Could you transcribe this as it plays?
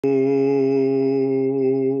Om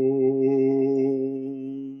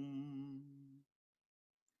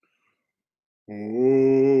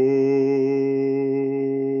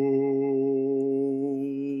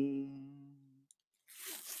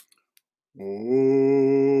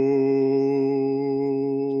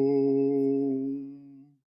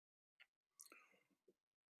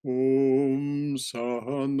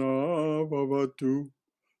Sahana Bhavatu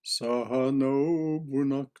Sahano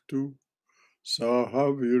Bhunaktu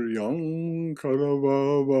Sahaviryam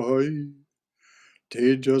Karavavahai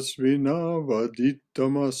Tejasvina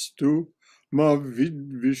Vaditamastu Ma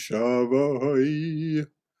Vidvishavahai.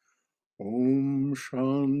 Om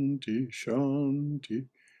Shanti Shanti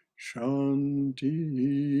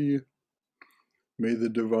Shanti. May the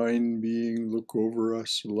Divine Being look over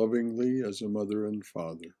us lovingly as a mother and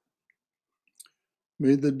father.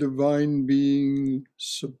 May the Divine Being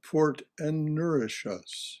support and nourish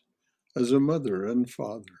us as a mother and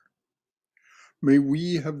father. May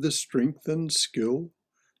we have the strength and skill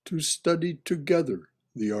to study together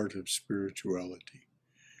the art of spirituality.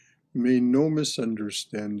 May no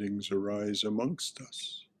misunderstandings arise amongst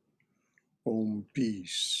us. Om,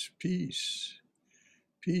 peace, peace,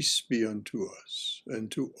 peace be unto us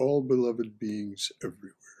and to all beloved beings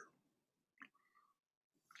everywhere.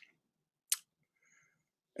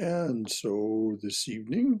 And so this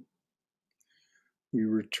evening, we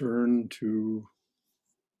return to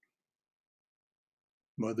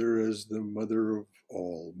Mother as the mother of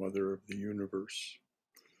all, mother of the universe,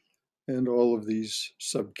 and all of these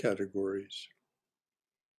subcategories.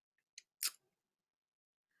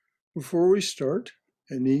 Before we start,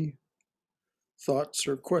 any thoughts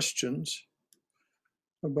or questions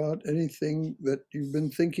about anything that you've been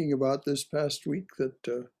thinking about this past week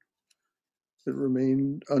that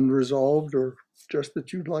remained unresolved, or just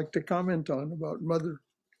that you'd like to comment on about Mother?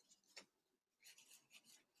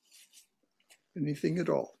 Anything at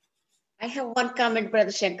all? I have one comment,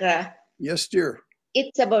 Brother Shankara. Yes, dear.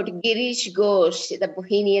 It's about Girish Ghosh, the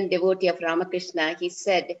Bohemian devotee of Ramakrishna. He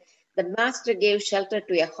said, "The master gave shelter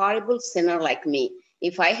to a horrible sinner like me.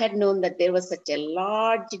 If I had known that there was such a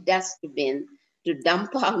large dustbin to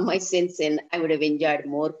dump all my sins in, I would have enjoyed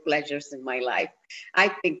more pleasures in my life." I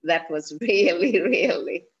think that was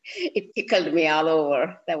really, it tickled me all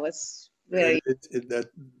over. That was very...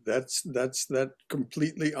 That's that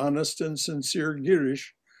completely honest and sincere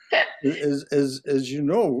Girish. As you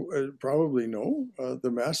know, probably know,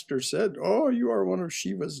 the master said, "Oh, you are one of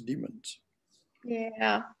Shiva's demons."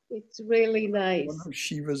 Yeah, it's really nice. One of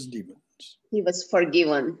Shiva's demons. He was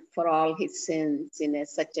forgiven for all his sins in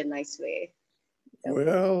such a nice way.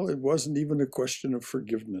 Well, it wasn't even a question of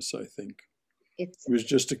forgiveness, I think. It was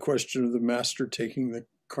just a question of the master taking the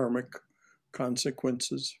karmic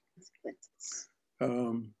consequences,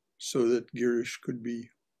 so that Girish could be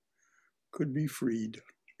freed,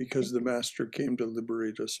 because the master came to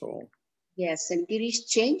liberate us all. Yes, and Girish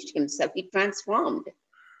changed himself. He transformed.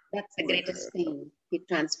 That's the greatest thing. He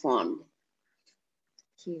transformed.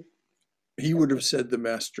 He would have said the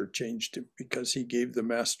master changed him, because he gave the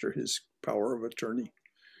master his power of attorney.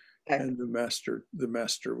 And the master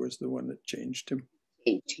was the one that changed him.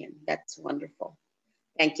 Changed him. That's wonderful.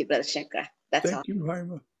 Thank you, Brother Shankara. That's all. Thank you,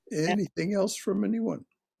 Haima. Anything else from anyone?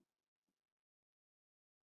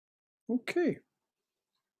 Okay.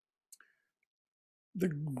 The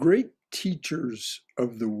great teachers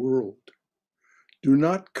of the world do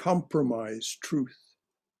not compromise truth.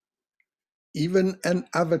 Even an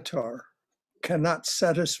avatar cannot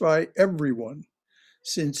satisfy everyone,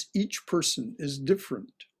 since each person is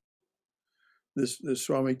different. The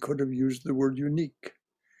Swami could have used the word unique.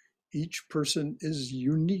 Each person is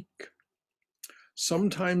unique.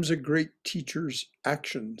 Sometimes a great teacher's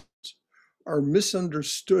actions are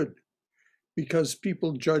misunderstood because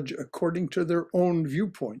people judge according to their own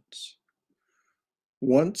viewpoints.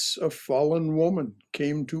 Once a fallen woman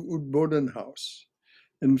came to Udbodhan house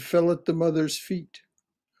and fell at the mother's feet.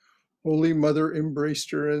 Holy Mother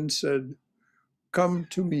embraced her and said, "Come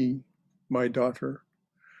to me, my daughter.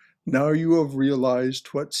 Now you have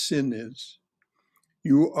realized what sin is.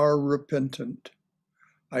 You are repentant.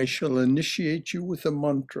 I shall initiate you with a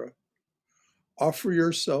mantra. Offer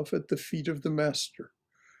yourself at the feet of the Master.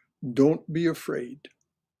 Don't be afraid."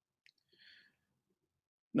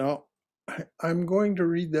 Now, I'm going to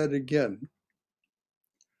read that again,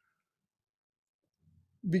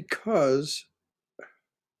 because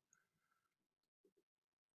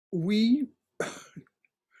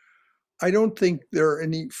I don't think there are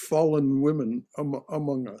any fallen women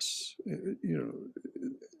among us,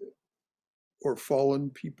 or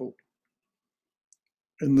fallen people,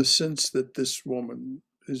 in the sense that this woman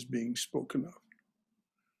is being spoken of.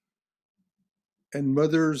 and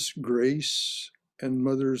Mother's grace and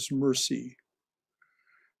Mother's mercy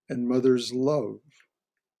and Mother's love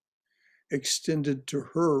extended to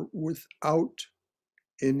her without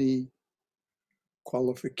any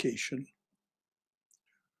qualification.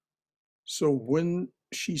 So when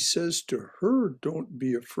she says to her, don't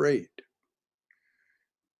be afraid,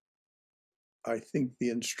 I think the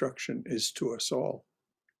instruction is to us all.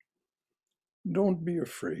 Don't be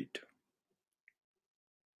afraid.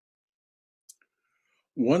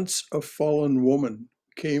 Once a fallen woman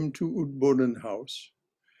came to Udbodhan house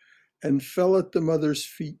and fell at the mother's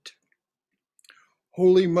feet.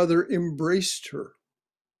 Holy Mother embraced her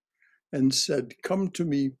and said, "Come to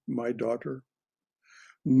me, my daughter.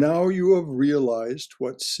 Now you have realized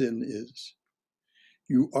what sin is.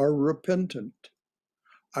 You are repentant.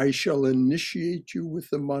 I shall initiate you with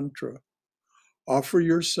the mantra. Offer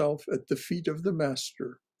yourself at the feet of the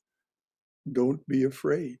Master. Don't be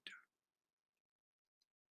afraid."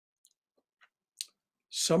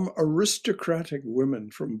 Some aristocratic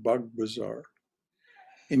women from Bagh Bazar,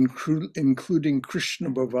 including Krishna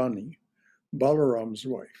Bhavani, Balaram's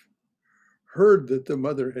wife, heard that the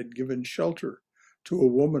mother had given shelter to a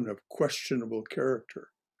woman of questionable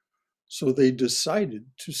character, so they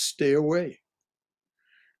decided to stay away.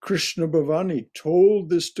 Krishna Bhavani told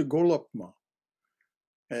this to Golapma,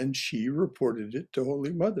 and she reported it to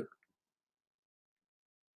Holy Mother.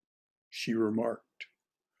 She remarked,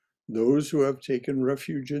 "Those who have taken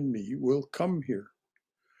refuge in me will come here.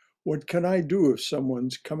 What can I do if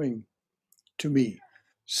someone's coming to me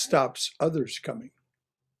stops others coming?"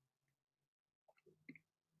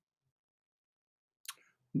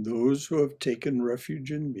 Those who have taken refuge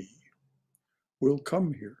in me will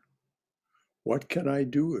come here. What can I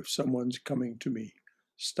do if someone's coming to me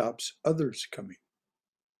stops others coming?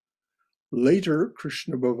 Later,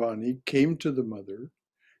 Krishna Bhavani came to the mother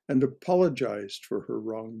and apologized for her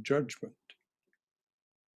wrong judgment.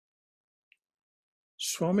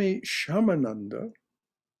 Swami Shamananda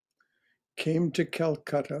came to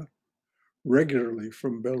Calcutta regularly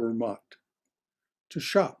from Belur Math to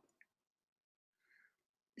shop.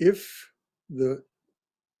 If the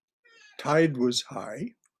tide was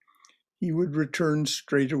high, he would return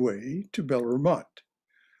straight away to Belur Math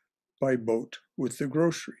by boat with the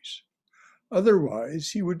groceries.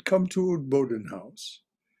 Otherwise, he would come to Udbodhan house,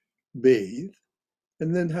 bathe,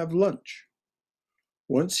 and then have lunch.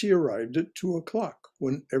 Once he arrived at 2:00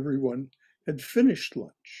 when everyone had finished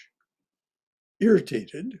lunch.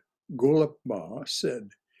 Irritated, Golap Ma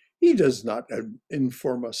said, "He does not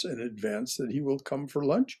inform us in advance that he will come for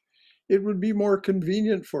lunch. It would be more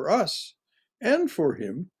convenient for us and for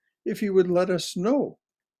him if he would let us know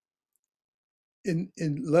in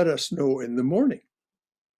the morning."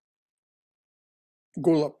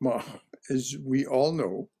 Golap Ma, as we all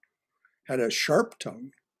know, had a sharp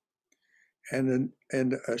tongue and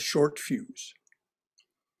a short fuse.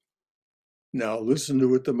 Now listen to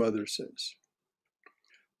what the mother says.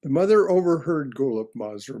 The mother overheard Golap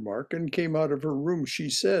Ma's remark and came out of her room. She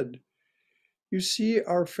said, "You see,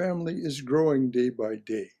 our family is growing day by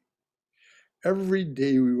day. Every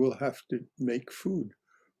day we will have to make food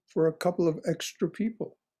for a couple of extra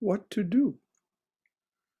people. What to do?"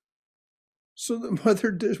 So the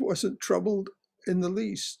mother wasn't troubled in the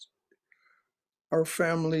least. Our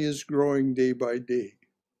family is growing day by day.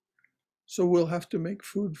 So we'll have to make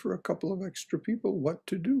food for a couple of extra people. What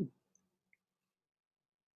to do?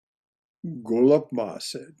 Golap Ma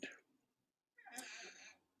said,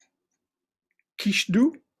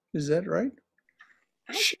 "Kishdu," is that right?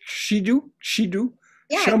 Shidu?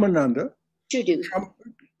 Yeah, Shamananda. Shudu.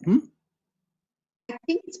 I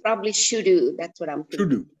think it's probably Shudu. That's what I'm thinking.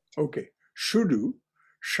 Shudu. Okay. Shudu,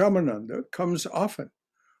 Shamananda, comes often,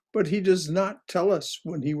 but he does not tell us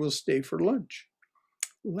when he will stay for lunch.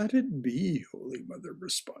 "Let it be," Holy Mother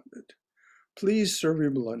responded. "Please serve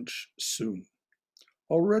him lunch soon.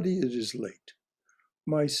 Already it is late.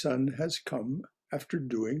 My son has come after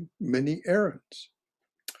doing many errands.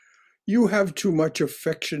 You have too much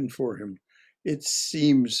affection for him. It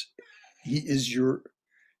seems he is your,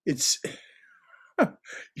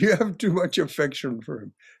 you have too much affection for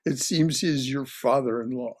him. It seems he is your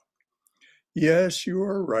father-in-law." "Yes, you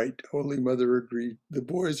are right," Holy Mother agreed. "The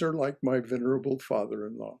boys are like my venerable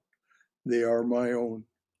father-in-law. They are my own."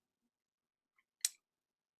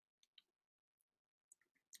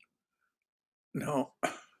 Now,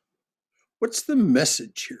 what's the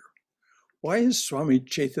message here? Why is Swami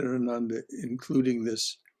Chaitanananda including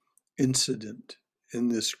this incident in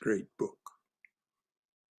this great book?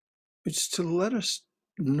 It's to let us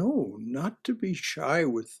know not to be shy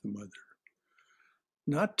with the mother,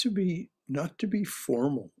 not to be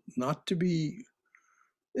formal, not to be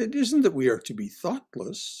It isn't that we are to be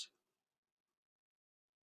thoughtless,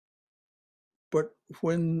 but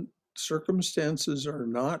when circumstances are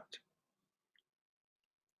not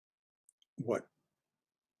what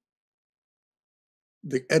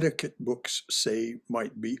the etiquette books say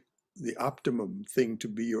might be the optimum thing to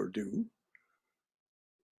be or do,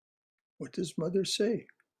 what does Mother say?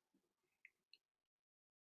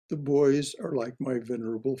 The boys are like my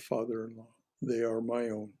venerable father-in-law. They are my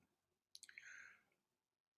own.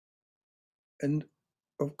 And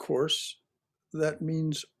of course, that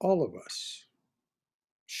means all of us.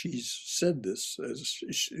 She's said this as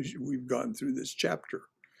we've gone through this chapter.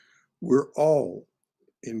 We're all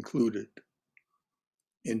included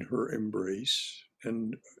in her embrace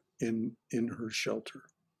and in her shelter.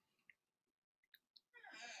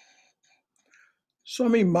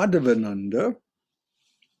 Swami Madhavananda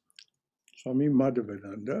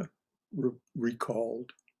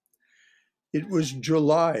recalled, "It was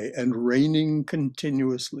July and raining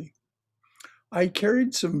continuously. I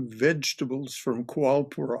carried some vegetables from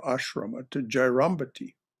Kualpura Ashrama to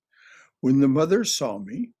Jairambati. When the mother saw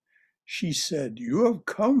me, she said, 'You have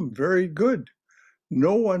come very good.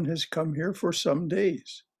 No one has come here for some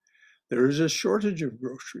days. There is a shortage of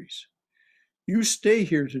groceries. You stay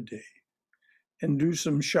here today and do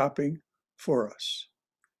some shopping for us.'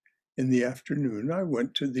 In the afternoon, I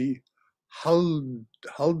went to the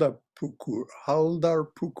Haldarpukur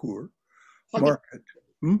market.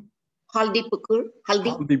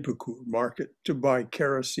 Haldipukur market to buy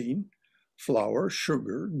kerosene, flour,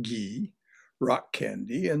 sugar, ghee, rock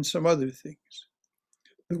candy, and some other things.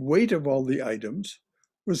 The weight of all the items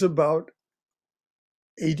was about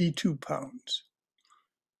 82 pounds.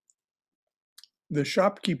 The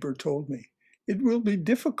shopkeeper told me, 'It will be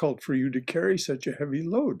difficult for you to carry such a heavy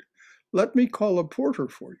load. Let me call a porter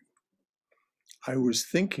for you.' I was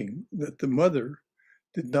thinking that the mother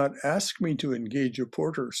did not ask me to engage a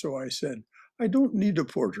porter, so I said, 'I don't need a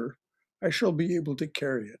porter. I shall be able to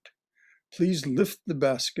carry it. Please lift the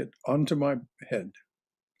basket onto my head.'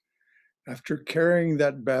 After carrying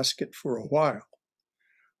that basket for a while,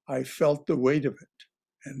 I felt the weight of it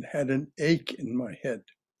and had an ache in my head.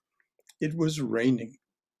 It was raining.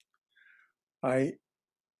 I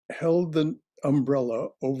held the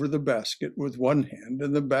umbrella over the basket with one hand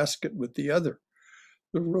and the basket with the other.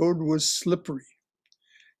 The road was slippery,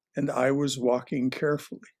 and I was walking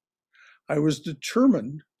carefully. I was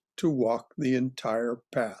determined to walk the entire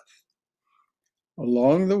path.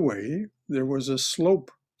 Along the way, there was a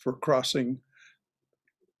slope for crossing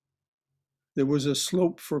the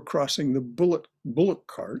bullock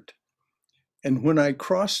cart, and when I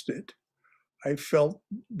crossed it, I felt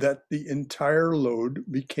that the entire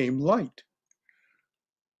load became light.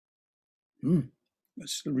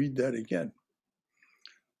 Let's read that again.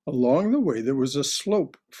 Along the way, there was a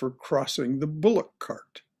slope for crossing the bullock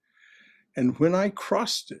cart, and when I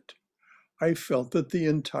crossed it, I felt that the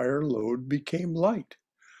entire load became light.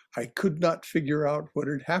 I could not figure out what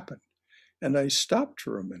had happened, and I stopped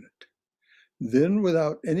for a minute. Then,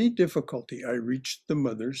 without any difficulty, I reached the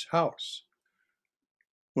mother's house.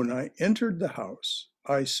 When I entered the house,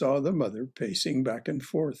 I saw the mother pacing back and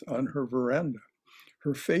forth on her veranda.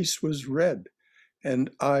 Her face was red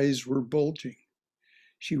and eyes were bulging.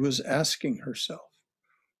 She was asking herself,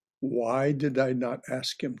 why did I not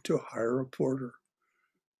ask him to hire a porter?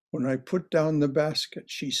 When I put down the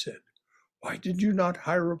basket, she said, why did you not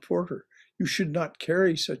hire a porter? You should not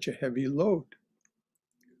carry such a heavy load.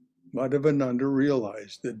 Madhavananda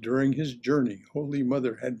realized that during his journey, Holy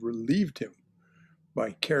Mother had relieved him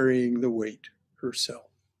by carrying the weight herself.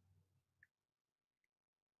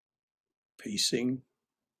 Pacing,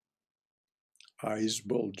 eyes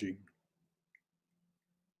bulging.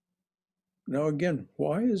 Now again,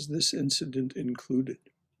 why is this incident included?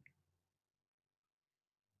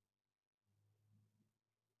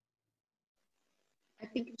 I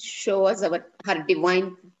think it shows her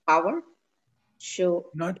divine power.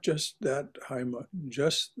 Not just that, Haima,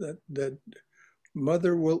 just that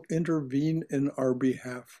Mother will intervene in our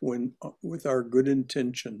behalf when, with our good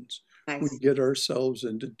intentions, we get ourselves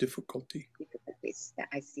into difficulty.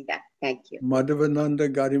 I see that. Thank you.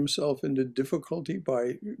 Madhavananda got himself into difficulty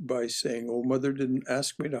by saying, oh, Mother didn't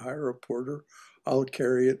ask me to hire a porter. I'll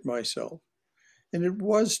carry it myself. And it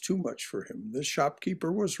was too much for him. The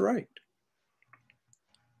shopkeeper was right.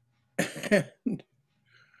 And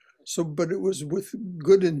so, but it was with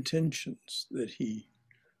good intentions that he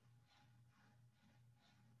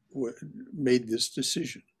made this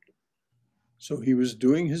decision. So he was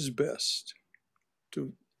doing his best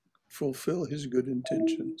to fulfill his good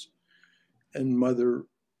intentions. And Mother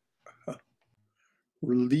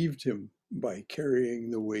relieved him by carrying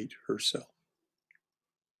the weight herself.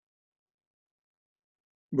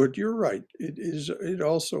 But you're right. It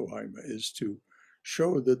also, Haima, is to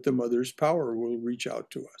show that the mother's power will reach out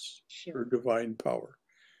to us. Sure. Her divine power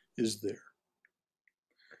is there.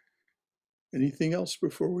 Anything else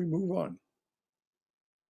before we move on?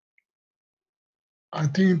 I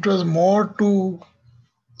think it was more to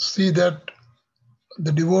see that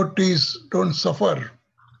the devotees don't suffer.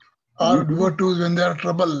 Our devotees, when they are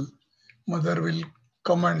trouble, Mother will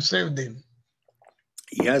come and save them.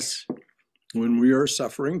 Yes, when we are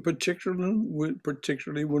suffering,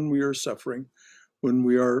 particularly when we are suffering, when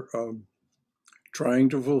we are trying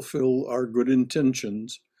to fulfill our good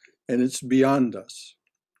intentions, and it's beyond us,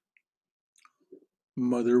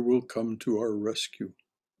 Mother will come to our rescue.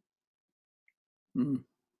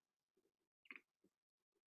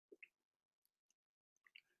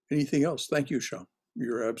 Anything else? Thank you, Sham.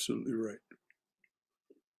 You're absolutely right.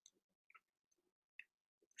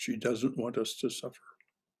 She doesn't want us to suffer.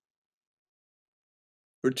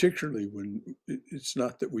 Particularly when it's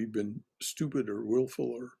not that we've been stupid or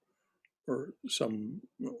willful or some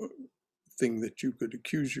thing that you could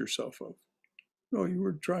accuse yourself of. No, you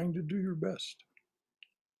were trying to do your best.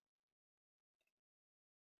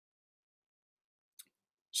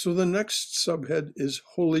 So the next subhead is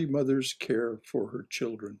Holy Mother's care for her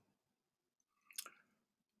children.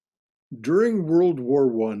 During World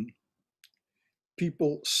War I,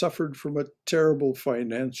 people suffered from a terrible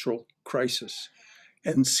financial crisis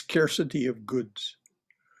and scarcity of goods.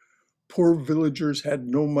 Poor villagers had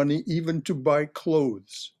no money even to buy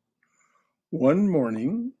clothes. One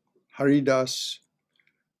morning, Haridas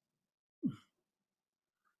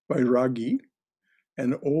Bairagi,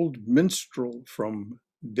 an old minstrel from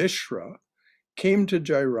Deshra, came to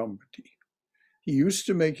Jairambati. He used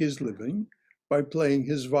to make his living by playing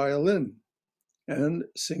his violin and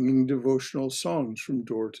singing devotional songs from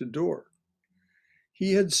door to door.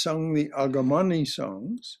 He had sung the Agamani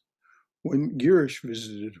songs when Girish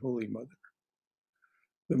visited Holy Mother.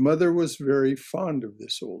 The mother was very fond of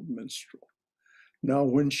this old minstrel. Now,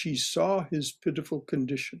 when she saw his pitiful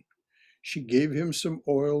condition, she gave him some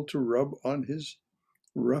oil to rub on his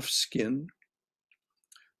rough skin.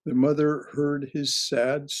 The mother heard his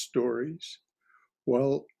sad stories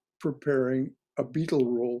while preparing a betel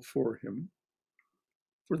roll for him.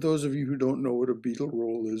 For those of you who don't know what a betel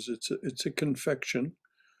roll is, it's a confection.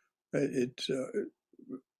 It's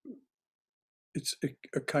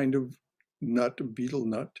a kind of nut, a betel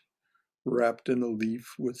nut, wrapped in a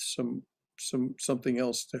leaf with something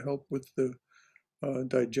else to help with the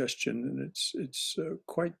digestion, and it's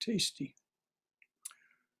quite tasty.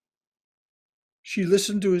 She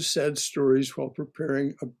listened to his sad stories while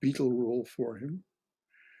preparing a betel roll for him,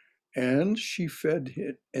 and she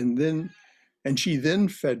then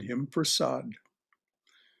fed him prasad.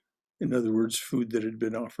 In other words, food that had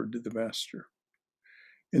been offered to the master.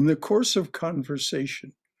 In the course of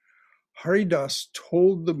conversation, Haridas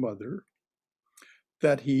told the mother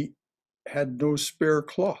that he had no spare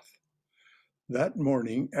cloth. That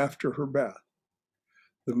morning, after her bath,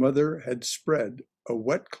 the mother had spread a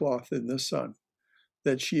wet cloth in the sun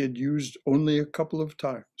that she had used only a couple of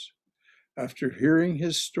times. After hearing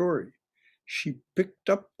his story, she picked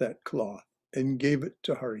up that cloth and gave it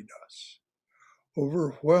to Haridas.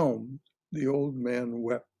 Overwhelmed, the old man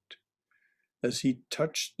wept as he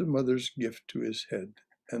touched the mother's gift to his head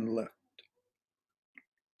and left.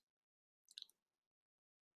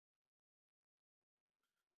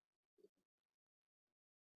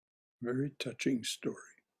 Very touching story.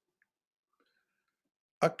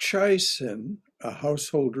 Akshay Sen, a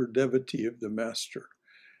householder devotee of the master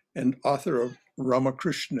and author of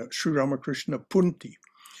Sri Ramakrishna Punti.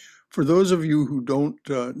 For those of you who don't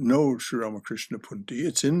know Sri Ramakrishna Punti,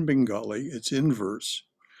 it's in Bengali, it's in verse,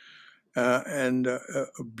 and a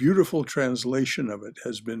beautiful translation of it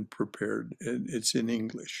has been prepared. It's in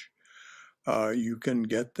English. You can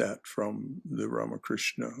get that from the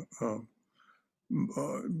Ramakrishna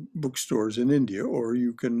bookstores in India, or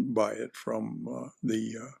you can buy it from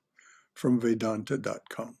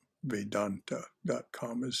Vedanta.com.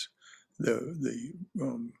 Vedanta.com is the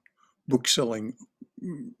book-selling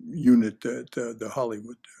unit at the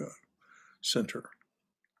Hollywood Center.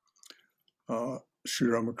 Sri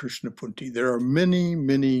Ramakrishna Punti. There are many,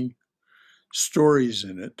 many stories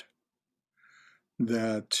in it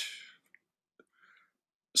that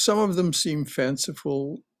some of them seem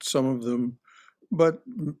fanciful, some of them, but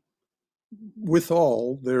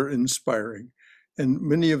withal, they're inspiring. And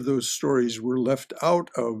many of those stories were left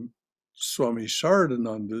out of Swami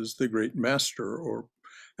Saradananda's, the great master, or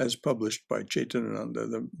as published by Chaitananda,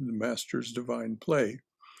 the Master's Divine Play,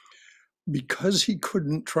 because he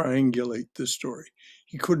couldn't triangulate the story.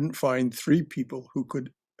 He couldn't find three people who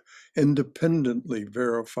could independently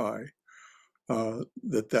verify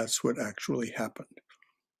that that's what actually happened.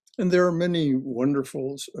 And there are many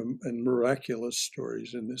wonderful and miraculous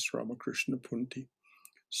stories in this Ramakrishna Punti.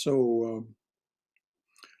 So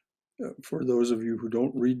for those of you who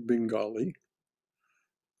don't read Bengali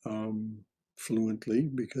fluently,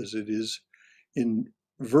 because it is in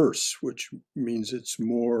verse, which means it's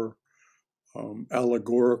more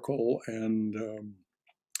allegorical and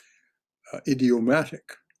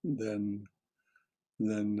idiomatic than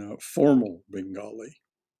formal Bengali.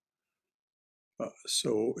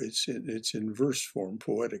 So it's in verse form,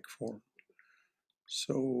 poetic form.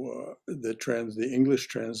 So the English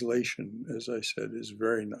translation, as I said, is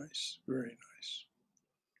very nice, very nice.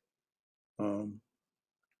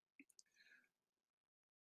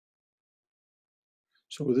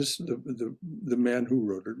 So the man who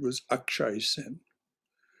wrote it was Akshay Sen.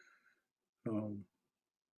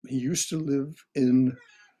 He used to live in,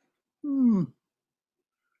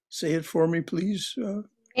 say it for me, please.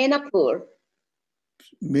 Mainapur.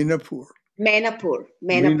 Mainapur. Mainapur.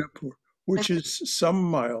 Mainapur, which is some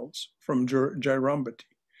miles from Jairambati.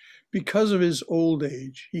 Because of his old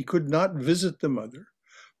age, he could not visit the mother,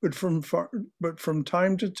 but from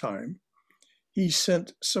time to time, he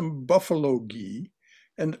sent some buffalo ghee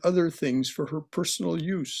and other things for her personal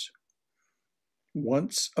use.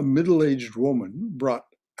 Once, a middle-aged woman brought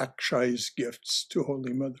Akshay's gifts to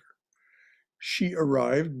Holy Mother. She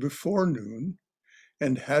arrived before noon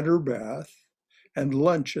and had her bath and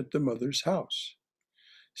lunch at the mother's house.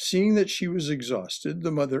 Seeing that she was exhausted,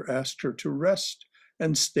 the mother asked her to rest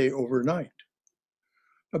and stay overnight.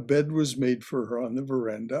 A bed was made for her on the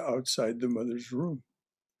veranda outside the mother's room.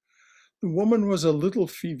 The woman was a little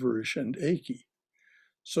feverish and achy,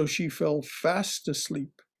 so she fell fast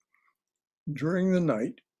asleep. During the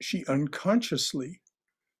night, she unconsciously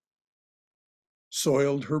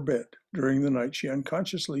soiled her bed.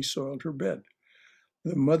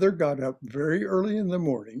 The mother got up very early in the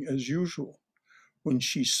morning, as usual. When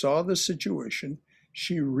she saw the situation,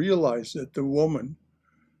 she realized that the woman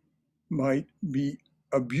might be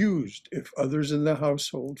abused if others in the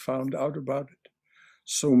household found out about it.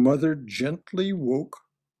 So Mother gently woke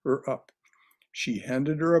her up. She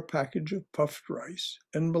handed her a package of puffed rice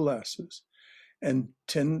and molasses and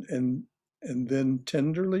then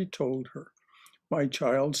tenderly told her, "My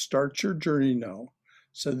child, start your journey now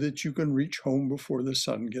so that you can reach home before the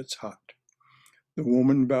sun gets hot." The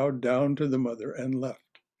woman bowed down to the mother and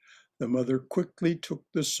left. The mother quickly took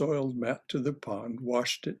the soiled mat to the pond,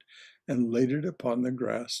 washed it, and laid it upon the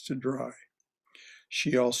grass to dry.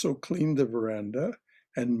 She also cleaned the veranda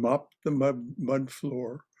and mopped the mud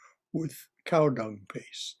floor with cow dung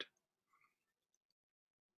paste.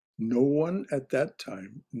 No one at that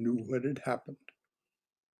time knew what had happened.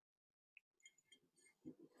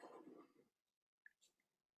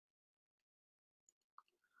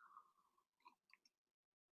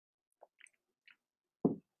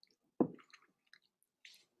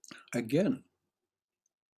 Again,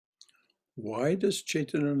 why does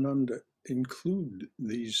Chaitananda include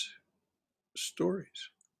these stories?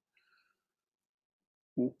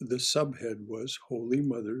 The subhead was Holy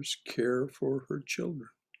Mother's care for her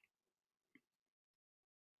children.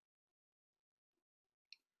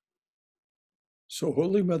 So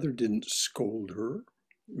Holy Mother didn't scold her,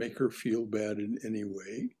 make her feel bad in any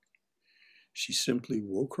way. She simply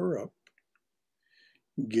woke her up,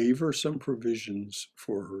 gave her some provisions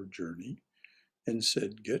for her journey, and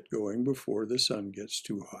said, "Get going before the sun gets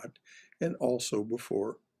too hot, and also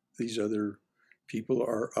before these other people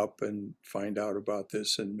are up and find out about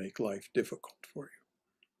this and make life difficult for you."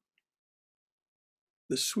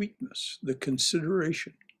 The sweetness, the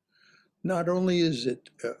consideration. Not only is it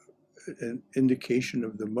an indication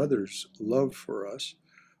of the mother's love for us,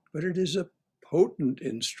 but it is a potent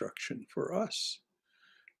instruction for us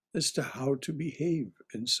as to how to behave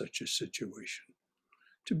in such a situation,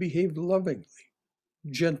 to behave lovingly,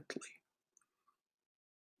 gently,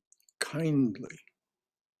 kindly,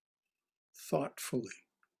 thoughtfully.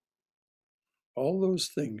 All those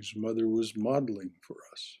things Mother was modeling for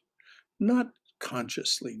us, not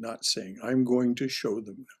consciously, not saying, "I'm going to show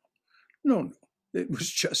them now." No, it was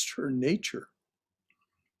just her nature.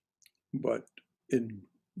 But in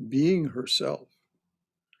being herself,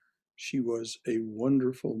 she was a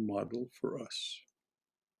wonderful model for us.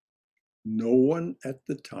 No one at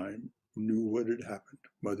the time knew what had happened.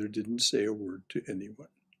 Mother didn't say a word to anyone.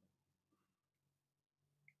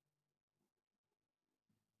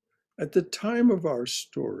 At the time of our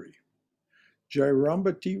story,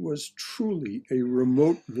 Jairambati was truly a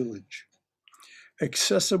remote village,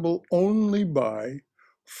 accessible only by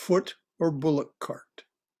foot or bullock cart.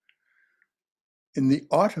 In the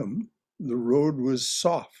autumn, the road was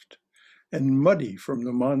soft and muddy from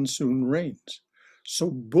the monsoon rains, so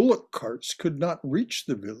bullock carts could not reach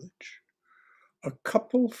the village. A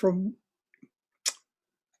couple from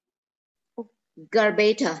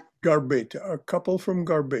Garbeta.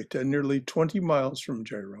 Garbeta, nearly 20 miles from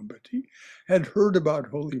Jairambati, had heard about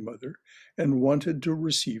Holy Mother and wanted to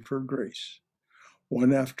receive her grace.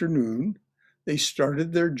 One afternoon, they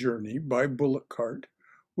started their journey by bullock cart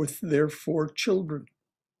with their 4 children.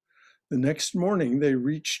 The next morning, they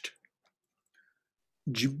reached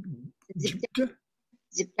Jibta,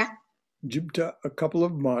 a couple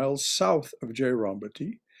of miles south of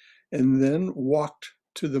Jairambati, and then walked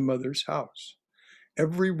to the mother's house.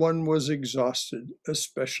 Everyone was exhausted,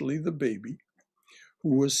 especially the baby,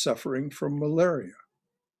 who was suffering from malaria.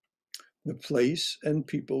 The place and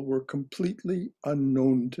people were completely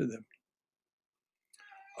unknown to them.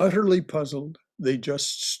 Utterly puzzled, they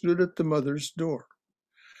just stood at the mother's door.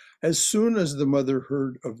 As soon as the mother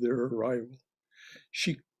heard of their arrival,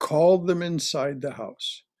 she called them inside the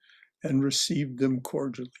house and received them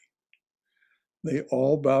cordially. They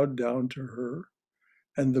all bowed down to her,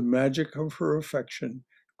 and the magic of her affection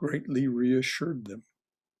greatly reassured them.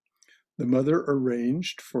 The mother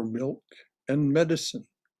arranged for milk and medicine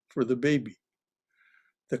for the baby.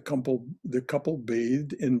 The couple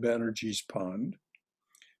bathed in Banerjee's pond,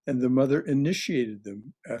 and the mother initiated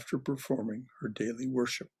them after performing her daily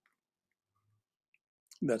worship.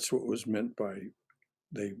 That's what was meant by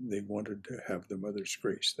they wanted to have the mother's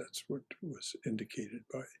grace. That's what was indicated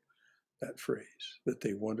by that phrase, that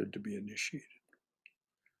they wanted to be initiated.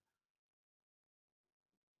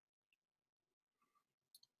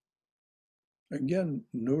 Again,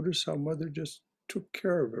 notice how Mother just took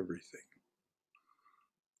care of everything.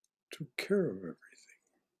 Took care of everything.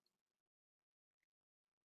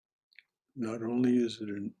 Not only is it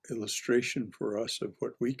an illustration for us of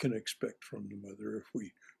what we can expect from the Mother,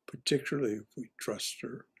 particularly if we trust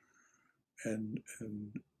her and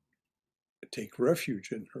take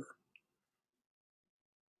refuge in her,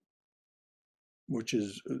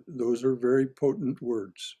 those are very potent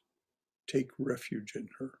words. Take refuge in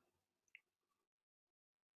her.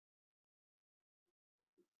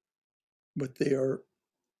 But they are,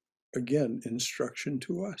 again, instruction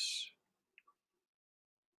to us.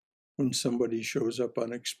 When somebody shows up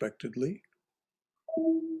unexpectedly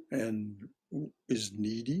and is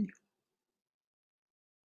needy,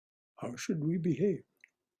 how should we behave?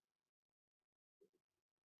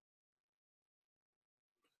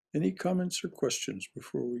 Any comments or questions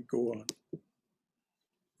before we go on?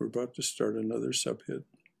 We're about to start another subhead.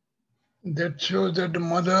 That shows that the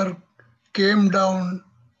mother came down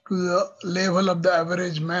to the level of the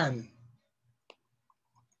average man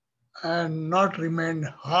and not remained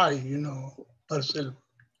high, herself.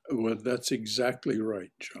 Well, that's exactly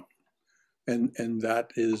right, John. And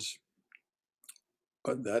that is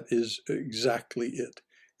exactly it.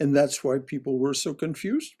 And that's why people were so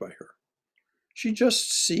confused by her. She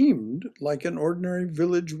just seemed like an ordinary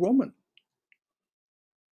village woman.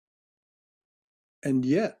 And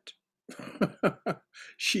yet,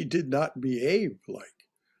 she did not behave like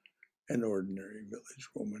an ordinary village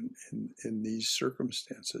woman in these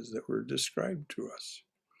circumstances that were described to us.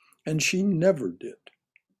 And she never did.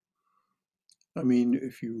 I mean,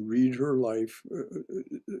 if you read her life,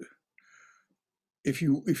 if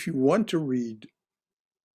you want to read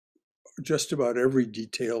just about every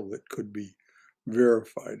detail that could be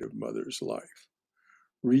verified of Mother's life,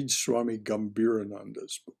 read Swami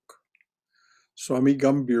Gambhirananda's book. Swami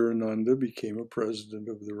Gambhirananda became a president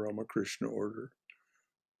of the Ramakrishna order,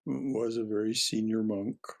 was a very senior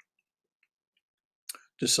monk,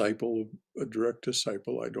 a direct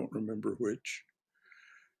disciple, I don't remember which.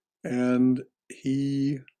 And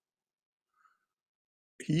he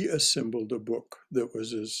assembled a book that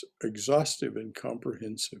was as exhaustive and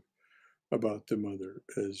comprehensive about the Mother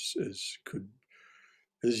as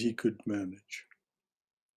he could manage.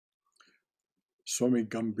 Swami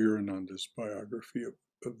Gambhirananda's biography of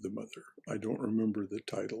the Mother. I don't remember the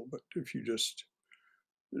title, but if you just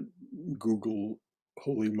Google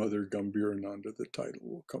Holy Mother Gambhirananda, the title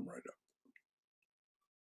will come right up.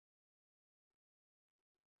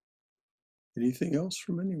 Anything else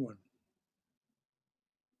from anyone?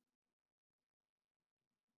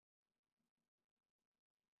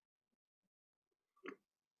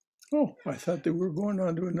 Oh, I thought that we were going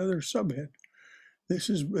on to another subhead.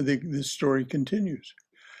 This story continues.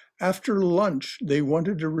 After lunch, they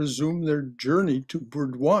wanted to resume their journey to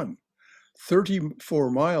Burdwan,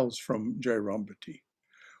 34 miles from Jairambati.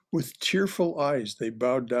 With tearful eyes, they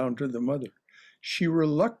bowed down to the mother. She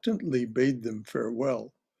reluctantly bade them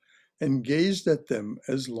farewell and gazed at them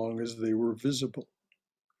as long as they were visible.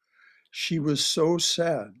 She was so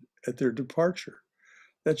sad at their departure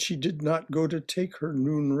that she did not go to take her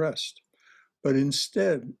noon rest, but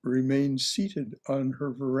instead remained seated on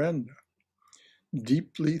her veranda,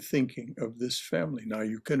 deeply thinking of this family. Now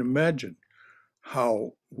you can imagine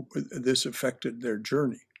how this affected their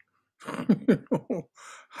journey.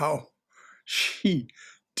 How she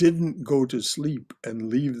didn't go to sleep and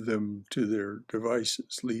leave them to their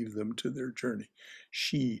devices, leave them to their journey.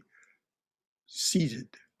 She seated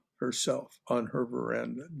herself on her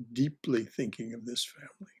veranda, deeply thinking of this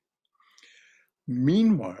family.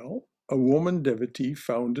 Meanwhile, a woman devotee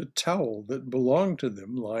found a towel that belonged to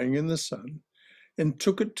them lying in the sun and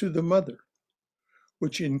took it to the mother,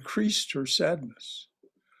 which increased her sadness.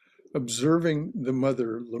 Observing the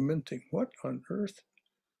mother lamenting, what on earth?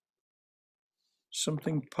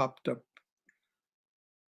 Something popped up.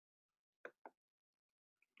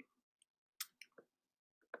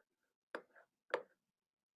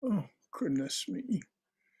 Oh, goodness me.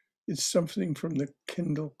 It's something from the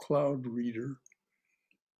Kindle Cloud Reader.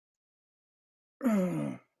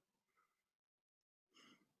 I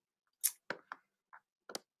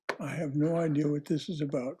have no idea what this is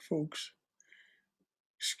about, folks.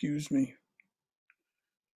 Excuse me.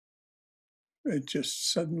 It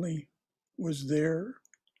just suddenly was there.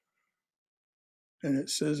 And it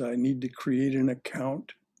says I need to create an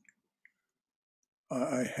account.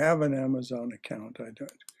 I have an Amazon account. I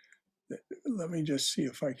don't. Let me just see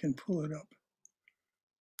if I can pull it up.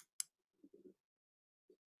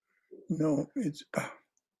 No, it's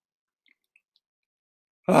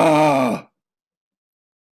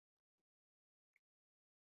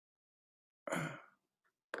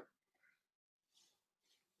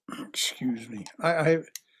excuse me.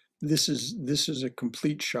 This is a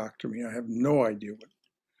complete shock to me. I have no idea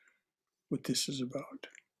what this is about.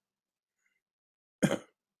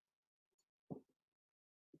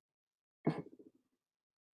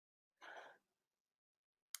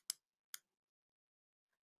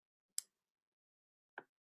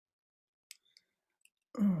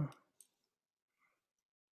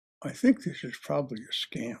 I think this is probably a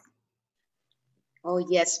scam. Oh,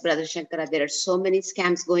 yes, Brother Shankara, there are so many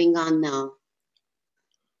scams going on now.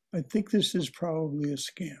 I think this is probably a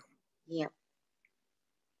scam. Yeah.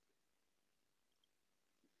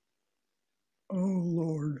 Oh,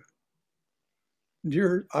 Lord.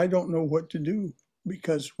 Dear, I don't know what to do,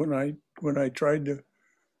 because when I tried to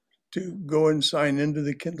go and sign into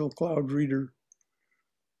the Kindle Cloud Reader,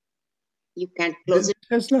 You can't close it.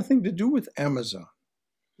 It has nothing to do with Amazon.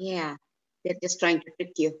 Yeah, they're just trying to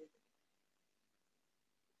trick you.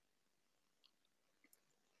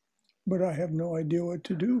 But I have no idea what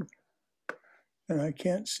to do. And I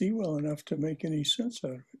can't see well enough to make any sense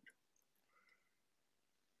out of it.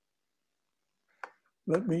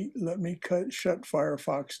 Let me shut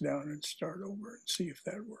Firefox down and start over and see if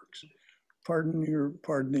that works. Pardon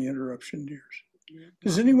the interruption, dears.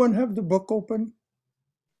 Does anyone have the book open?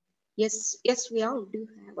 Yes, we all do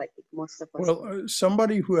have, I think most of us. Well,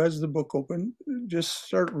 somebody who has the book open, just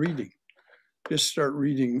start reading. Just start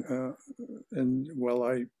reading, and while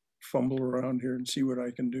I fumble around here and see what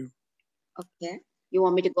I can do. Okay. You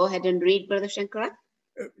want me to go ahead and read, Brother Shankara?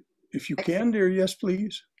 If you can, dear, yes,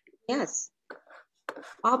 please. Yes.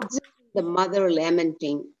 Observing the mother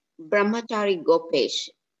lamenting, Brahmachari Gopesh,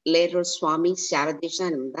 later Swami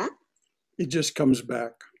Sharadeshananda. It just comes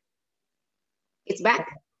back. It's back.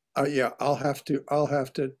 Yeah, I'll have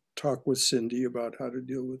to talk with Cindy about how to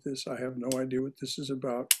deal with this. I have no idea what this is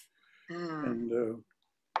about. And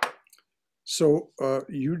so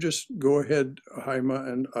you just go ahead,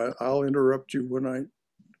 Haima, and I'll interrupt you when I.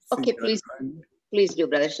 Okay, please do,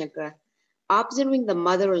 Brother Shankara. Observing the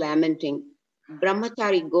mother lamenting,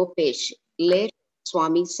 Brahmachari Gopesh, late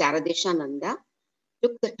Swami Sharadeshananda,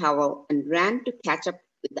 took the towel and ran to catch up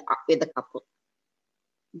with the couple.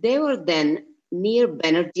 They were then near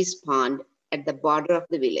Banerjee's pond at the border of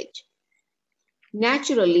the village.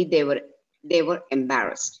 Naturally, they were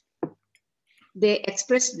embarrassed. They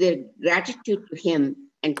expressed their gratitude to him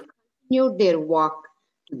and continued their walk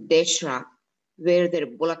to Deshra, where their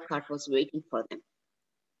bullock cart was waiting for them.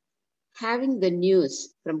 Having the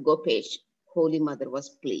news from Gopesh, Holy Mother was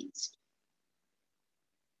pleased.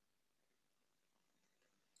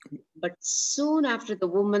 But soon after, the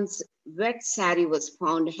woman's wet sari was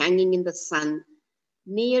found hanging in the sun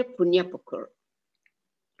near Punyapukur.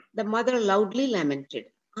 The mother loudly lamented,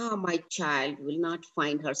 Ah, my child will not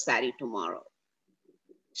find her sari tomorrow.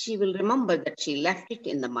 She will remember that she left it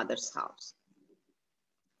in the mother's house.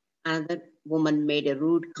 Another woman made a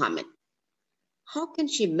rude comment. How can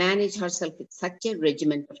she manage herself with such a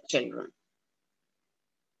regiment of children?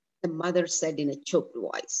 The mother said in a choked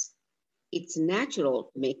voice, it's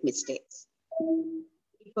natural to make mistakes.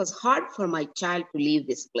 It was hard for my child to leave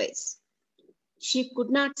this place. She could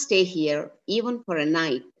not stay here even for a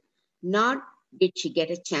night, nor did she get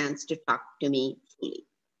a chance to talk to me fully.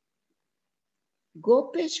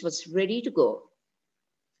 Gopesh was ready to go,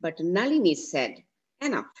 but Nalini said,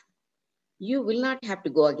 enough, you will not have to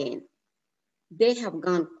go again. They have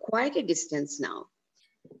gone quite a distance now.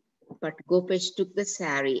 But Gopesh took the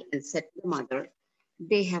sari and said to the mother,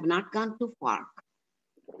 they have not gone too far.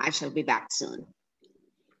 I shall be back soon.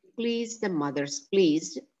 Pleased, the mother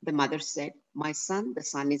said, my son, the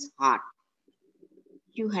sun is hot.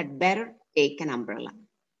 You had better take an umbrella.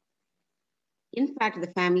 In fact,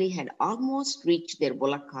 the family had almost reached their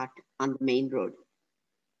bullock cart on the main road.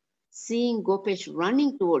 Seeing Gopesh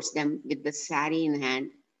running towards them with the sari in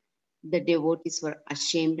hand, the devotees were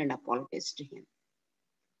ashamed and apologized to him.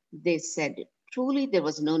 They said, truly there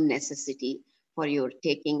was no necessity for your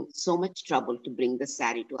taking so much trouble to bring the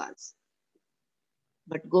sari to us.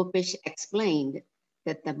 But Gopesh explained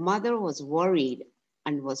that the mother was worried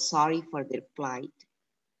and was sorry for their plight.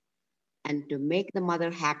 And to make the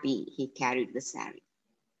mother happy, he carried the sari.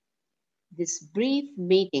 This brief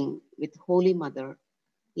meeting with Holy Mother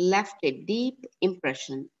left a deep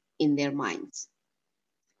impression in their minds.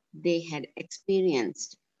 They had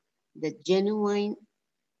experienced the genuine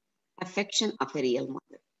affection of a real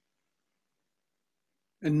mother.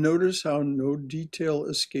 And notice how no detail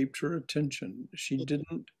escaped her attention. She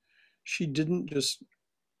didn't just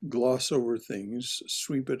gloss over things,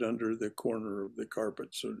 sweep it under the corner of the carpet,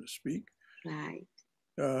 so to speak. Right.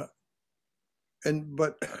 But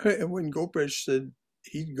when Gopesh said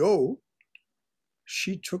he'd go,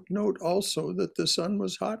 she took note also that the sun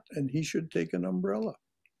was hot and he should take an umbrella.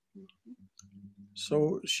 Mm-hmm.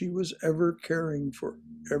 So she was ever caring for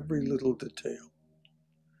every little detail.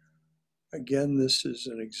 Again, this is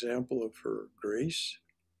an example of her grace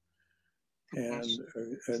and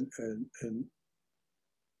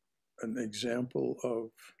an example of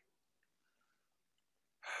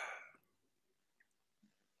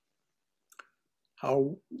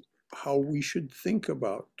how we should think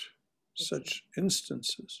about such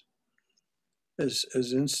instances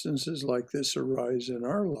as instances like this arise in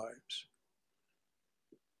our lives.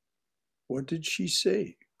 What did she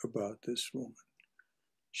say about this woman?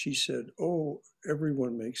 She said, oh,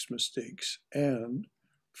 everyone makes mistakes. And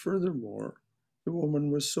furthermore, the woman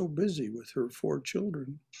was so busy with her 4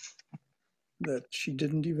 children that she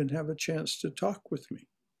didn't even have a chance to talk with me.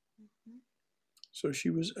 Mm-hmm. So she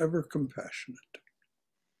was ever compassionate.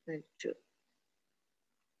 Very true.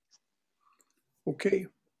 Okay,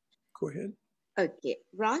 go ahead. Okay.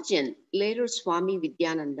 Rajan, later Swami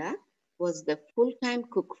Vidyananda, was the full-time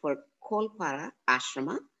cook for Kolpara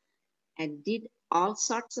Ashrama and did all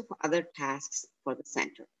sorts of other tasks for the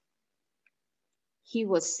center. He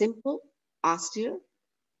was simple, austere,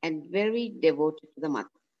 and very devoted to the mother.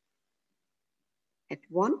 At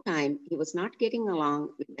one time, he was not getting along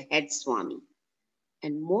with the head Swami,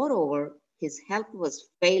 and moreover, his health was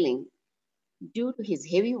failing due to his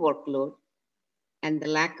heavy workload and the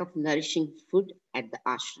lack of nourishing food at the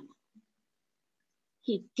ashram.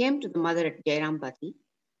 He came to the mother at Jairambati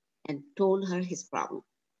and told her his problem.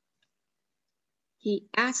 He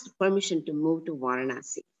asked permission to move to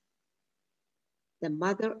Varanasi. The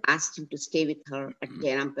mother asked him to stay with her at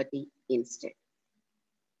Jairambati instead.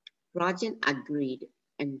 Rajan agreed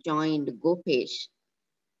and joined Gopesh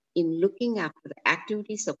in looking after the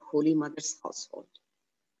activities of Holy Mother's household.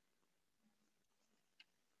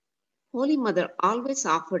 Holy Mother always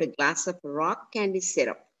offered a glass of rock candy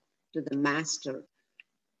syrup to the master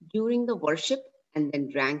during the worship and then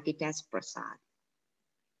drank it as prasad.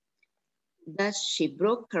 Thus, she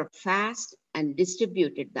broke her fast and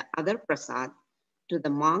distributed the other prasad to the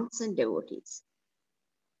monks and devotees.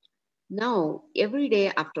 Now, every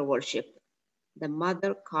day after worship, the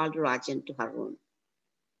mother called Rajan to her room.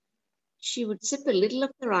 She would sip a little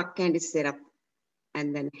of the rock candy syrup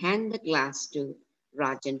and then hand the glass to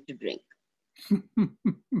Rajan to drink.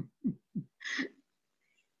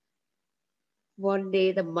 One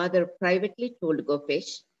day, the mother privately told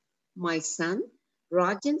Gopesh, my son,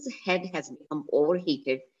 Rajan's head has become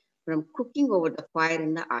overheated from cooking over the fire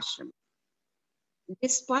in the ashram.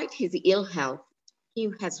 Despite his ill health, he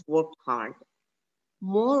has worked hard.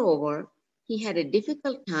 Moreover, he had a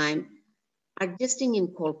difficult time adjusting in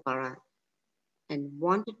Kolpara, and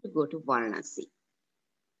wanted to go to Varanasi.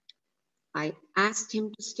 I asked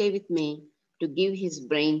him to stay with me to give his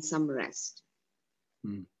brain some rest.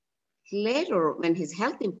 Later, when his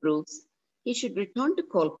health improves, he should return to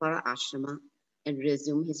Kolpara Ashrama and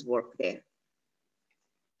resume his work there.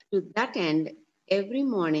 To that end, every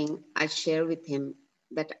morning I share with him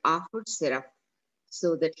that offered syrup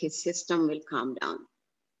so that his system will calm down.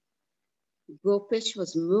 Gopesh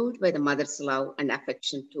was moved by the mother's love and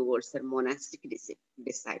affection towards her monastic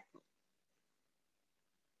disciple.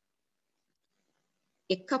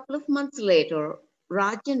 A couple of months later,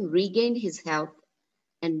 Rajan regained his health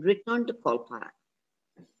and returned to Kolpara.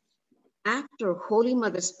 After Holy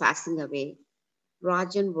Mother's passing away,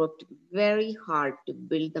 Rajan worked very hard to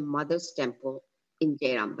build the Mother's temple in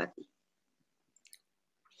Jairambati.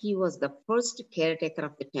 He was the first caretaker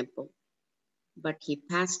of the temple, but he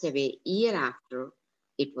passed away a year after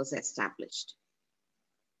it was established.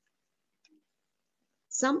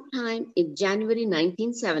 Sometime in January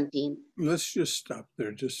 1917. Let's just stop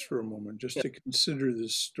there just for a moment, just to consider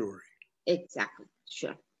this story. Exactly,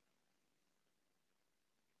 sure.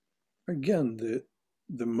 Again,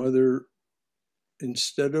 the mother,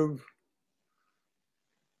 instead of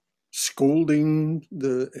scolding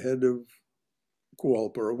the head of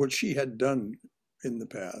Kualpura, what she had done in the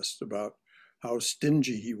past about how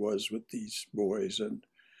stingy he was with these boys and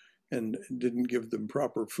didn't give them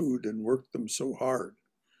proper food and worked them so hard.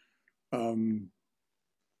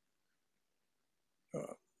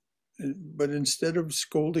 But instead of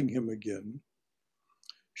scolding him again,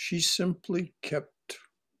 she simply kept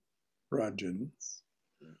Rajan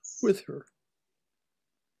with her.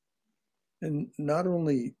 And not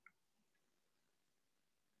only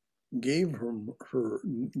gave him her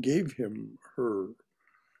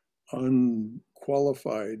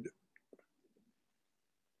unqualified,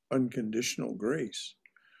 unconditional grace,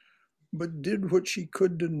 but did what she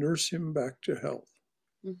could to nurse him back to health,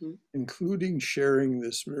 including sharing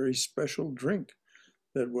this very special drink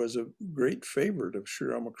that was a great favorite of Sri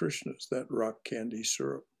Ramakrishna's, that rock candy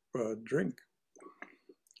syrup drink.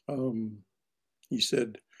 He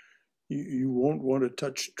said, you won't want to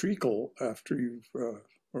touch treacle after you've,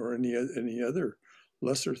 or any other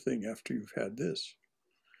lesser thing after you've had this.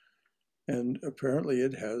 And apparently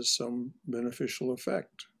it has some beneficial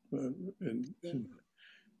effect.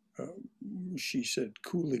 She said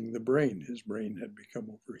cooling the brain. His brain had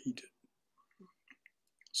become overheated.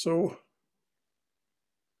 So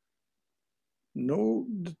no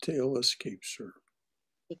detail escapes her.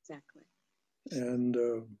 Exactly. And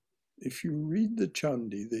if you read the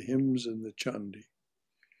Chandi, the hymns in the Chandi,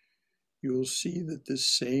 you'll see that this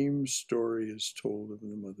same story is told of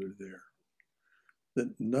the mother there,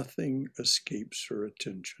 that nothing escapes her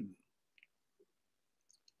attention.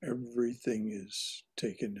 Everything is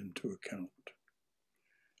taken into account,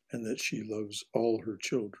 and that she loves all her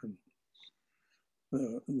children,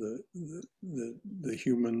 the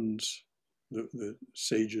humans, the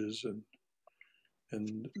sages,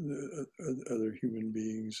 and the other human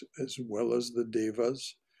beings, as well as the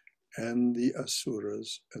devas and the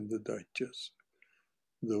asuras and the daityas,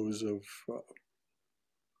 those of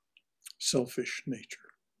selfish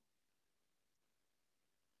nature.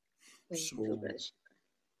 So,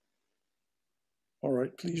 all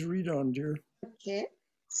right, please read on, dear. Okay.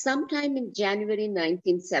 Sometime in January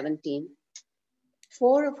 1917,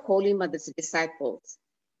 4 of Holy Mother's disciples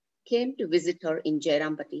came to visit her in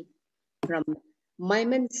Jairambati from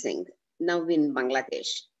Mymensingh, now in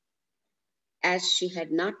Bangladesh. As she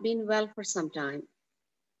had not been well for some time,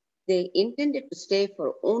 they intended to stay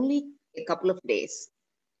for only a couple of days.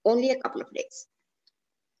 The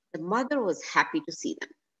mother was happy to see them.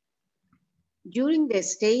 During their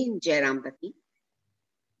stay in Jairambati,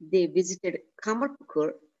 they visited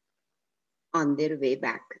Kamarpukur. On their way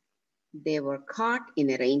back, they were caught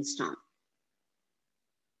in a rainstorm.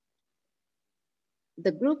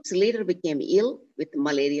 The group's leader became ill with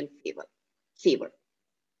malarial fever.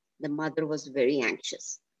 The mother was very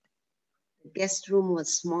anxious. The guest room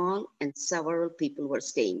was small and several people were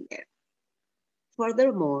staying there.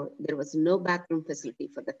 Furthermore, there was no bathroom facility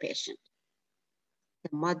for the patient.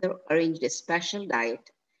 The mother arranged a special diet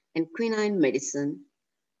and quinine medicine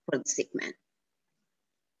for the sick man.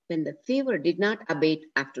 When the fever did not abate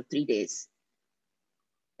after 3 days,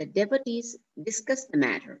 the devotees discussed the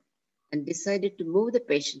matter and decided to move the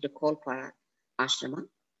patient to Kolpara Ashrama,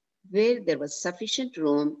 where there was sufficient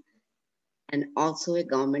room and also a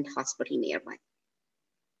government hospital nearby.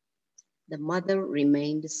 The mother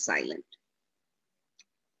remained silent.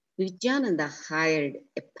 Vijjananda hired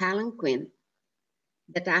a palanquin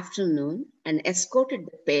that afternoon and escorted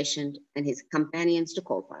the patient and his companions to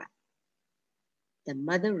Kolpara. The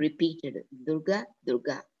mother repeated Durga,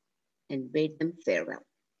 Durga, and bade them farewell.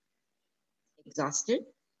 Exhausted,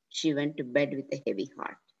 she went to bed with a heavy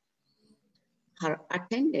heart. Her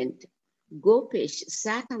attendant, Gopesh,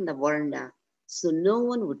 sat on the veranda so no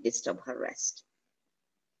one would disturb her rest.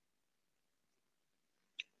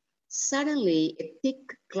 Suddenly, a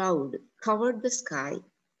thick cloud covered the sky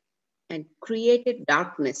and created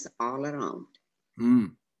darkness all around.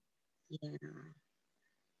 Yeah.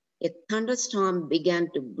 A thunderstorm began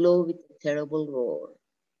to blow with a terrible roar.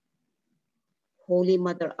 Holy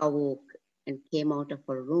Mother awoke and came out of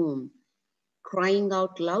her room, crying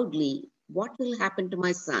out loudly, "What will happen to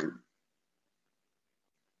my son?"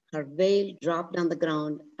 Her veil dropped on the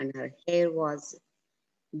ground and her hair was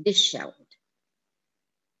disheveled.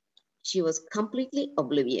 She was completely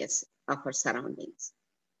oblivious of her surroundings.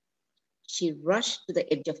 She rushed to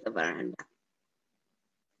the edge of the veranda.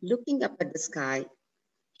 Looking up at the sky,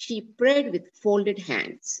 she prayed with folded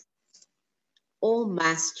hands. "Oh,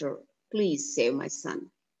 Master, please save my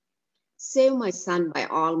son. Save my son by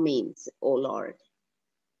all means, O Lord."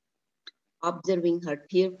 Observing her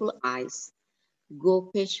tearful eyes,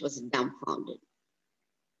 Gopesh was dumbfounded.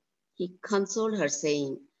 He consoled her,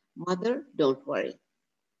 saying, "Mother, don't worry.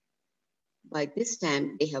 By this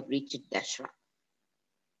time, they have reached Dashra.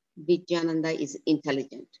 Vidyananda is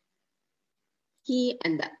intelligent. He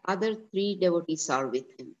and the other 3 devotees are with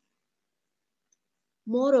him.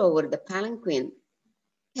 Moreover, the palanquin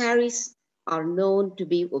carries are known to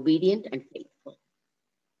be obedient and faithful."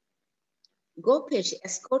 Gopesh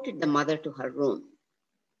escorted the mother to her room.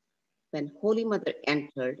 When Holy Mother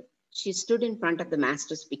entered, she stood in front of the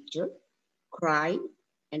Master's picture, cried,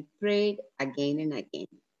 and prayed again and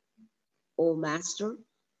again. "Oh, Master,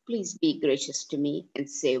 please be gracious to me and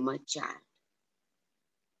save my child."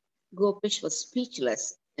 Gopesh was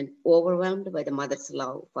speechless and overwhelmed by the mother's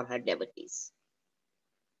love for her devotees.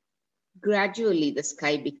 Gradually, the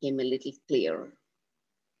sky became a little clearer.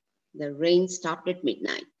 The rain stopped at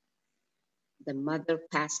midnight. The mother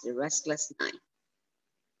passed a restless night.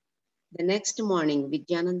 The next morning,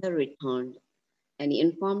 Vidyananda returned and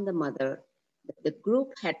informed the mother that the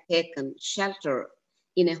group had taken shelter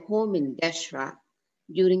in a home in Dashra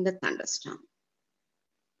during the thunderstorm.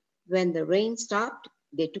 When the rain stopped,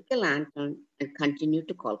 they took a lantern and continued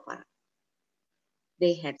to call for her.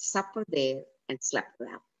 They had supper there and slept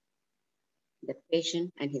well. The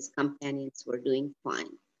patient and his companions were doing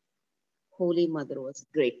fine. Holy Mother was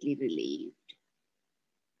greatly relieved.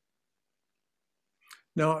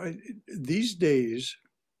 Now, these days,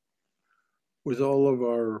 with all of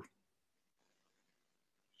our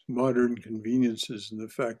modern conveniences and the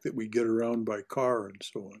fact that we get around by car and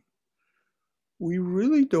so on, we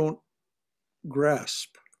really don't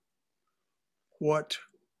grasp what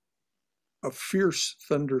a fierce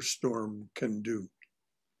thunderstorm can do.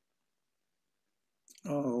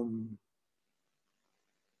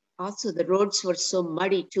 Also, the roads were so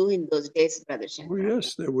muddy too in those days, Brother Shankara. Well,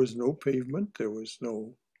 yes, there was no pavement. There was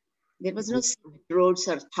no roads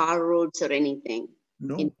or tar roads or anything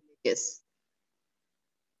in villages.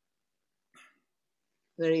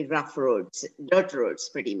 Very rough roads, dirt roads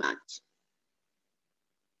pretty much.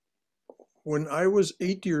 When I was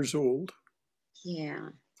 8 years old, Yeah.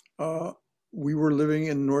 We were living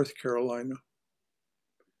in North Carolina.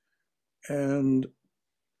 And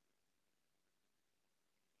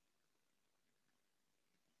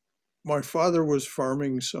my father was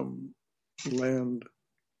farming some land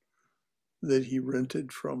that he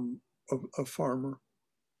rented from a farmer.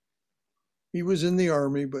 He was in the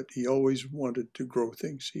army, but he always wanted to grow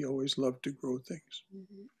things. He always loved to grow things.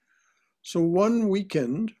 Mm-hmm. So one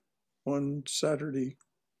weekend, one Saturday,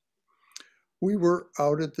 we were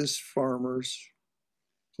out at this farmer's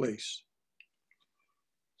place,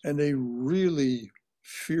 and a really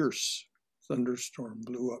fierce thunderstorm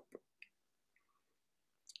blew up.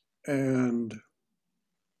 And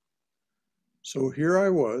so here I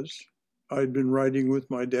was. I'd been riding with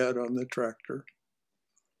my dad on the tractor,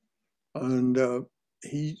 and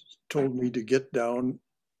he told me to get down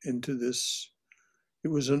into this. It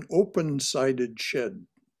was an open-sided shed,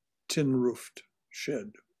 tin-roofed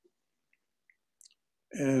shed.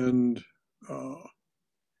 And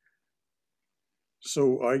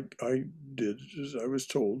so I did as I was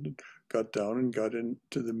told, got down and got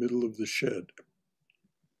into the middle of the shed.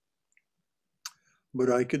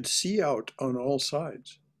 But I could see out on all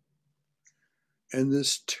sides. And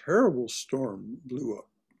this terrible storm blew up.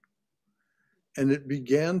 And it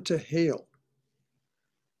began to hail.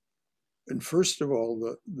 And first of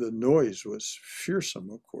all, the noise was fearsome,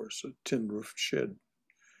 of course, a tin-roofed shed.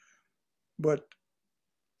 But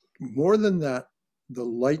more than that, the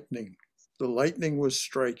lightning The lightning was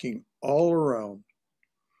striking all around.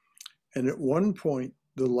 And at one point,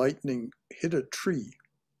 the lightning hit a tree,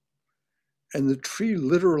 and the tree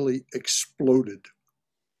literally exploded.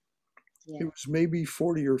 Yeah. It was maybe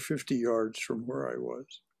 40 or 50 yards from where I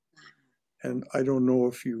was. And I don't know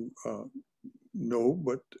if you know,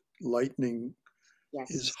 but lightning Yes.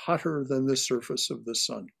 is hotter than the surface of the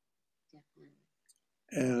sun. Definitely.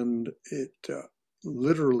 And it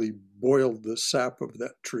literally boiled the sap of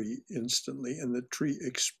that tree instantly, and the tree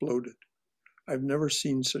exploded. I've never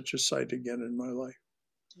seen such a sight again in my life.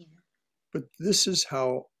 Yeah. But this is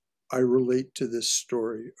how I relate to this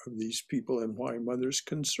story of these people and why Mother's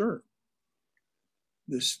concerned.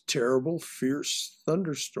 This terrible, fierce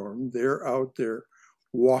thunderstorm, they're out there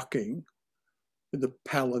walking with a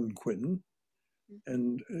palanquin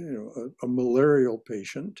and a malarial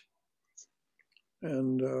patient.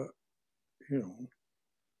 And,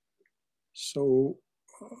 so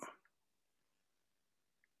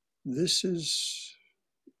this is,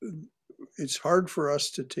 it's hard for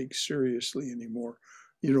us to take seriously anymore.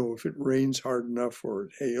 If it rains hard enough or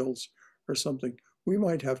it hails or something, we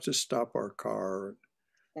might have to stop our car.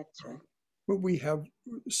 That's right. But we have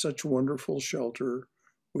such wonderful shelter.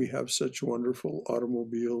 We have such wonderful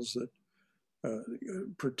automobiles that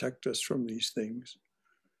protect us from these things.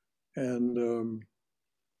 And,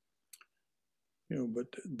 but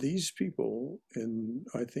these people, in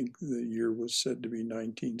I think the year was said to be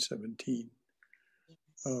 1917,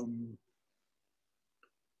 Yes.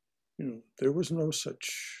 There was no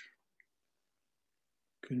such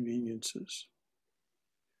conveniences.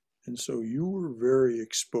 And so you were very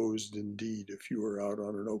exposed indeed if you were out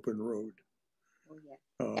on an open road Oh, yeah.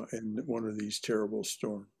 in one of these terrible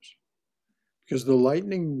storms. Because the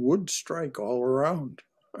lightning would strike all around.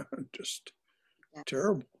 Just Yeah.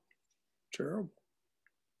 terrible, terrible.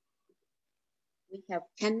 We have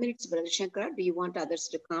 10 minutes, Brother Shankara. Do you want others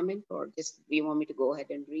to comment, or just do you want me to go ahead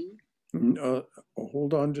and read?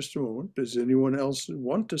 Hold on just a moment. Does anyone else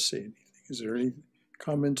want to say anything? Is there any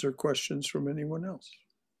comments or questions from anyone else?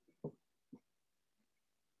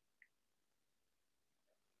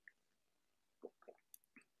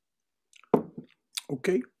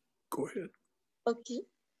 Okay, go ahead. Okay.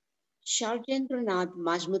 Sharjendranath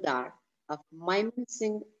Majmudar of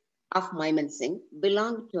Maimansingh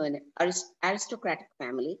belonged to an aristocratic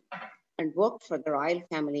family and worked for the royal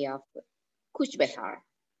family of Kuch Behar.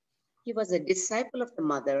 He was a disciple of the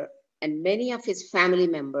mother, and many of his family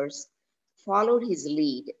members followed his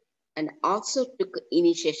lead and also took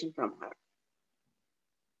initiation from her.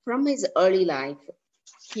 From his early life,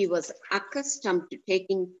 he was accustomed to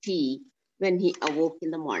taking tea when he awoke in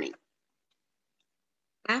the morning.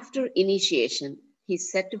 After initiation, he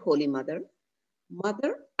said to Holy Mother,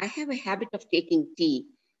 "Mother, I have a habit of taking tea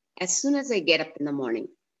as soon as I get up in the morning.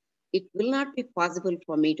 It will not be possible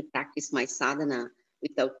for me to practice my sadhana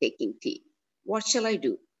without taking tea. What shall I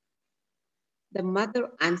do?" The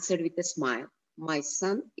mother answered with a smile, "My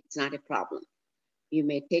son, it's not a problem. You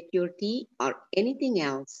may take your tea or anything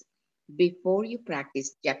else before you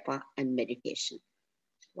practice japa and meditation."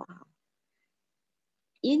 Wow.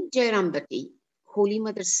 In Jairambati, Holy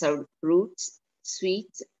Mother served fruits,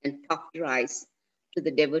 sweets, and puffed rice to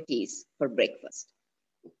the devotees for breakfast.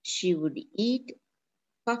 She would eat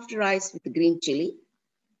puffed rice with green chili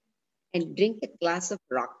and drink a glass of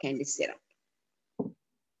rock candy syrup.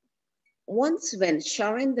 Once, when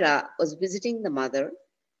Sharendra was visiting the mother,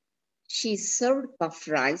 she served puffed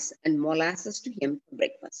rice and molasses to him for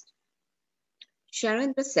breakfast.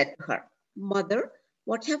 Sharendra said to her, "Mother,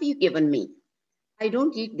 what have you given me? I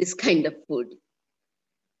don't eat this kind of food."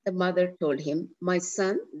 The mother told him, "My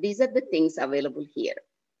son, these are the things available here.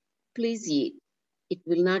 Please eat. It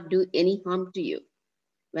will not do any harm to you.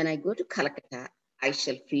 When I go to Calcutta, I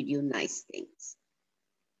shall feed you nice things."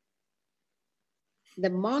 The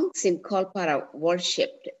monks in Kolpara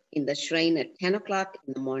worshipped in the shrine at 10 o'clock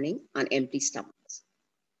in the morning on empty stomachs.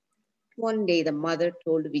 One day, the mother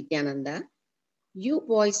told Vidyananda, "You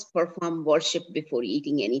boys perform worship before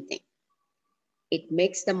eating anything. It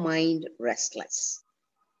makes the mind restless.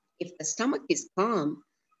 If the stomach is calm,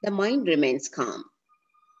 the mind remains calm.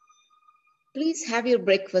 Please have your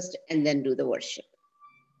breakfast and then do the worship."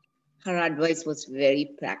 Her advice was very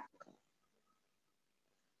practical.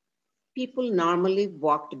 People normally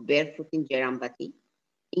walked barefoot in Jairambati,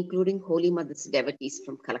 including Holy Mother's devotees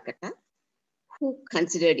from Calcutta, who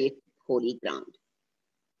considered it holy ground.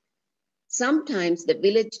 Sometimes the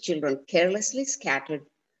village children carelessly scattered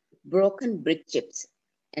broken brick chips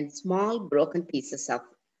and small broken pieces of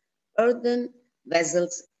earthen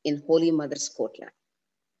vessels in Holy Mother's courtyard.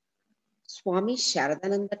 Swami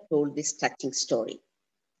Sharadananda told this touching story.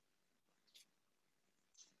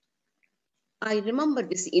 I remember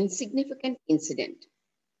this insignificant incident.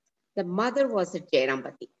 The mother was a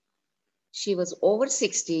Jairambati. She was over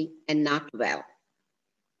 60 and not well.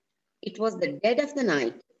 It was the dead of the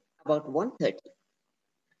night, about 1:30.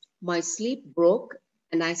 My sleep broke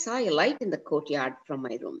and I saw a light in the courtyard from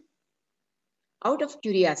my room. Out of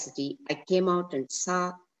curiosity, I came out and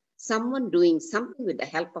saw someone doing something with the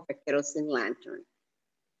help of a kerosene lantern.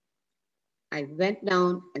 I went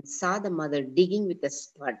down and saw the mother digging with a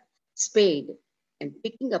spade and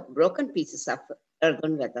picking up broken pieces of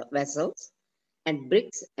earthen vessels and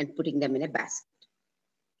bricks and putting them in a basket.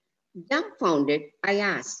 Dumbfounded, I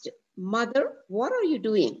asked, "Mother, what are you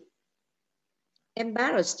doing?"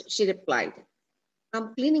 Embarrassed, she replied,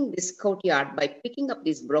 "I'm cleaning this courtyard by picking up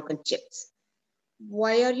these broken chips."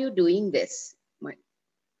 "Why are you doing this?"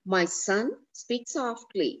 My son, speak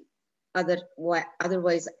softly,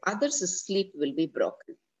 otherwise others' sleep will be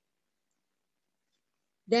broken.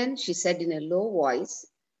 Then she said in a low voice,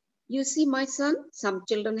 "You see, my son, some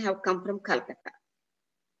children have come from Calcutta.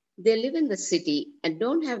 They live in the city and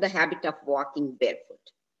don't have the habit of walking barefoot.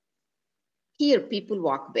 Here, people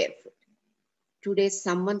walk barefoot. Today,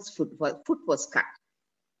 someone's foot was cut.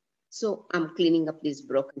 So I'm cleaning up these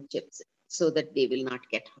broken chips so that they will not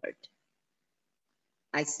get hurt."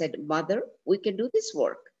 I said, "Mother, we can do this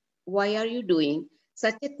work. Why are you doing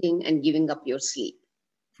such a thing and giving up your sleep?"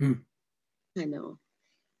 I know.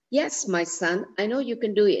 "Yes, my son, I know you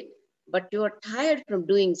can do it, but you are tired from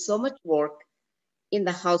doing so much work in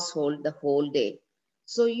the household the whole day.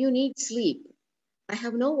 So you need sleep. I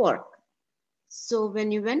have no work. So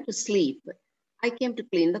when you went to sleep, I came to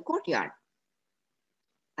clean the courtyard."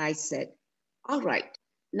 I said, "All right,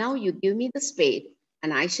 now you give me the spade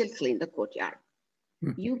and I shall clean the courtyard.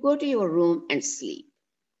 You go to your room and sleep."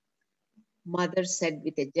 Mother said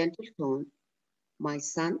with a gentle tone, "My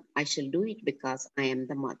son, I shall do it because I am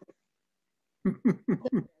the mother."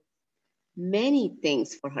 Many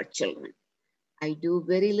things for her children. I do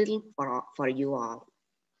very little for you all.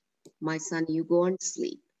 My son, you go and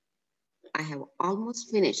sleep. I have almost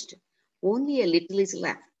finished. Only a little is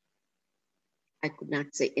left. I could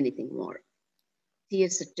not say anything more.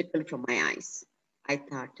 Tears trickled from my eyes. I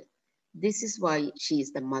thought, this is why she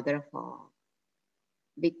is the mother of all.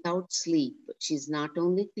 Without sleep, she is not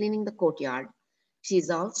only cleaning the courtyard, she is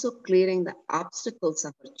also clearing the obstacles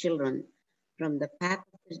of her children from the path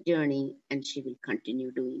of their journey, and she will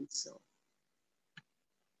continue doing so.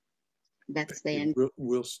 That's the end.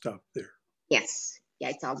 We'll stop there. Yes. Yeah,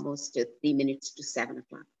 it's almost 3 minutes to 7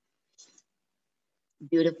 o'clock.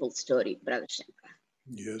 Beautiful story, Brother Shankara.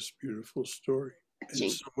 Yes, beautiful story.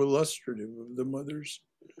 And so illustrative of the mother's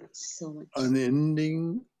so much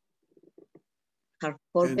unending her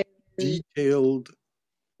and detailed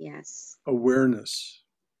awareness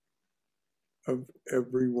of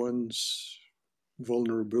everyone's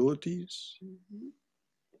vulnerabilities,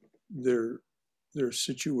 their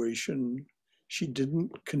situation. She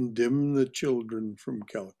didn't condemn the children from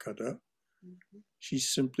Calcutta. She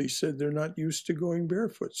simply said they're not used to going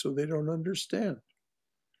barefoot, so they don't understand.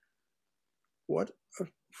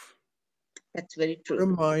 That's very true. What a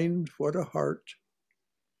mind, what a heart,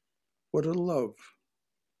 what a love.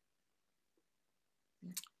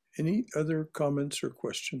 Any other comments or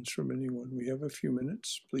questions from anyone? We have a few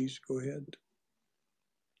minutes. Please go ahead.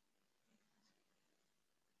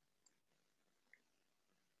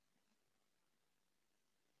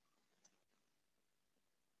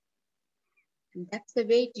 That's the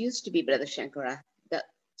way it used to be, Brother Shankara.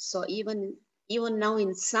 So even now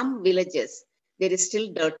in some villages, there is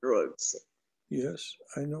still dirt roads. Yes,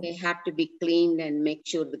 I know. They have to be cleaned and make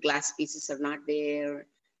sure the glass pieces are not there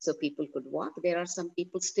so people could walk. There are some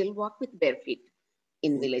people still walk with bare feet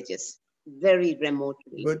in villages, very remote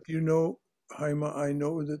villages. But you know, Haima, I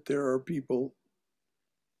know that there are people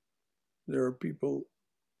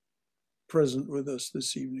present with us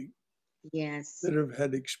this evening. Yes. That have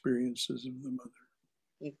had experiences of the mother.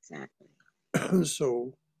 Exactly.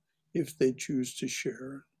 So if they choose to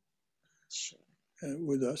share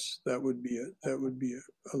with us, that would be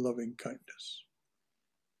a loving kindness.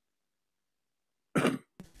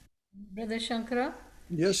 Brother Shankara?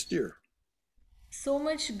 Yes, dear. So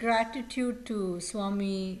much gratitude to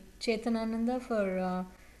Swami Chetanananda for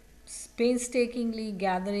painstakingly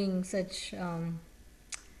gathering such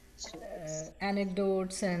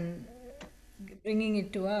anecdotes and bringing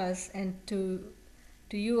it to us, and to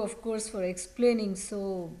you, of course, for explaining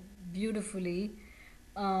so beautifully.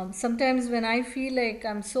 Sometimes when I feel like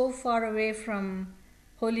I'm so far away from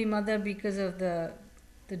Holy Mother because of the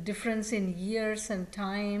difference in years and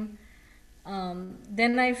time,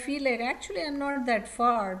 then I feel like actually I'm not that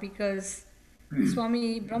far, because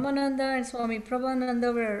Swami Brahmananda and Swami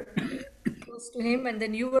Prabhananda were close to him, and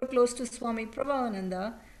then you were close to Swami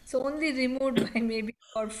Prabhananda. So only removed by maybe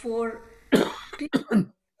about 4 people.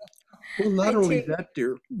 Well, I not only take. that,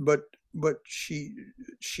 dear, but she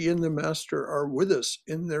and the master are with us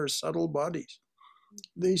in their subtle bodies.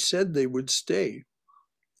 They said they would stay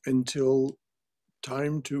until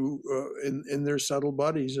time to in their subtle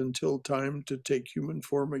bodies until time to take human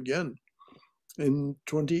form again in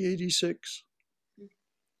 2086.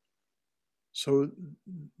 So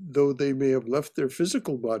though they may have left their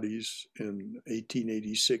physical bodies in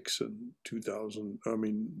 1886 and 2000,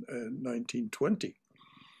 1920,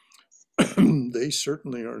 they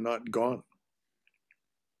certainly are not gone.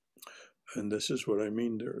 And this is what I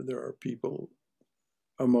mean. There are people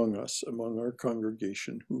among us, among our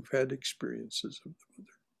congregation, who've had experiences of the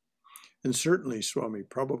mother. And certainly Swami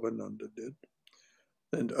Prabhavananda did,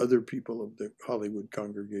 and other people of the Hollywood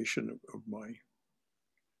congregation of my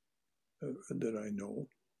that I know.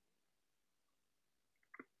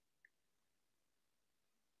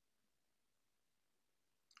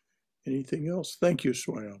 Anything else? Thank you,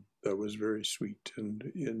 Swayam. That was very sweet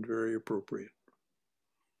and very appropriate.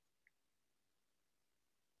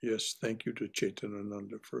 Yes, thank you to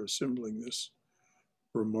Chaitanananda for assembling this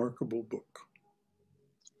remarkable book.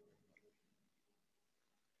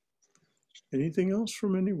 Anything else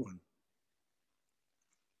from anyone?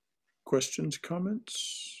 Questions,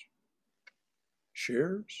 comments,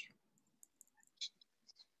 shares?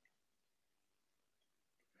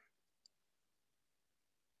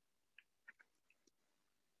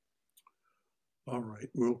 All right,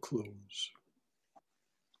 we'll close.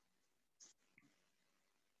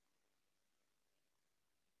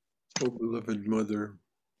 Oh, beloved Mother,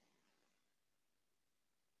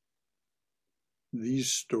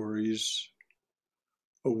 these stories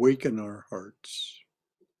awaken our hearts.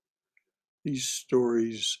 These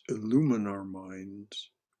stories illumine our minds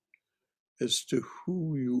as to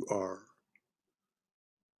who you are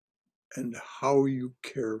and how you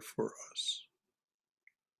care for us.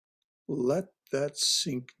 Let that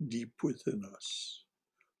sink deep within us.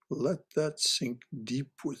 Let that sink deep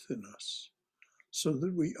within us so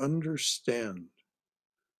that we understand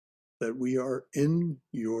that we are in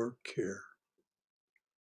your care,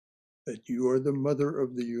 that you are the mother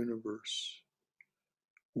of the universe.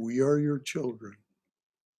 We are your children,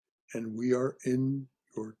 and we are in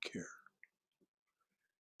your care.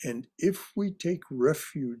 And if we take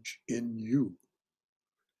refuge in you,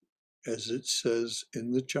 as it says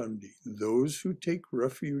in the Chandi, those who take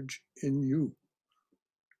refuge in you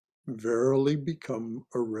verily become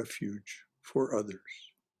a refuge for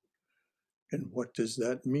others. And what does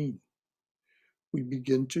that mean? We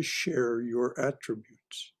begin to share your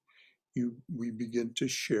attributes. We begin to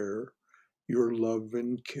share your love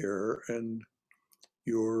and care and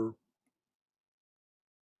your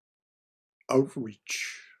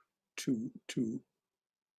outreach to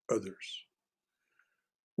others.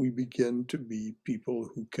 We begin to be people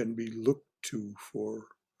who can be looked to for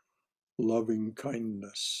loving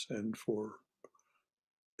kindness and for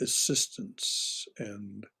assistance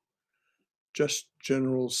and just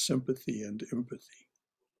general sympathy and empathy.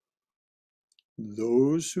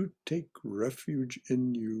 Those who take refuge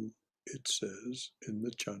in you, it says in the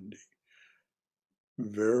Chandi,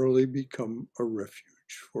 verily become a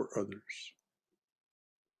refuge for others.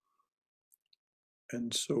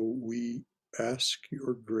 And so we ask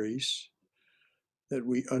your grace that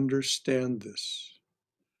we understand this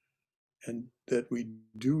and that we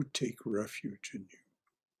do take refuge in you,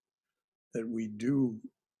 that we do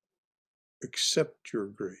accept your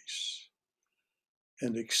grace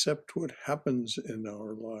and accept what happens in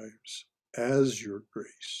our lives as your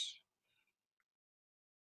grace.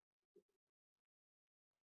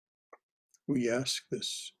 We ask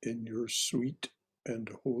this in your sweet and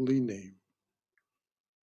holy name.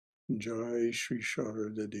 Jai Shri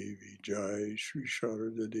Sarada Devi, Jai Shri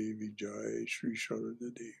Sarada Devi, Jai Shri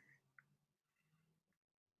Sarada Devi.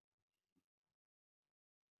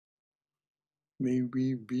 May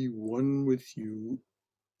we be one with you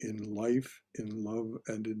in life, in love,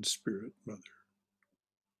 and in spirit, Mother.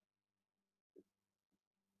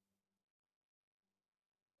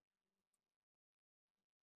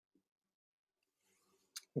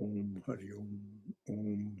 Om Hari Om,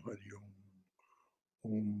 Om Hari Om,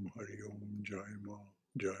 Om Hari Om, Jai Ma,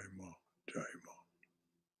 Jai Ma, Jai Ma.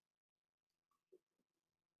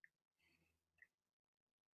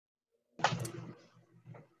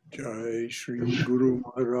 Jai Shri Guru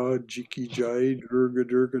Maharaj Ji Ki Jai, Durga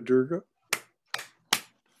Durga Durga.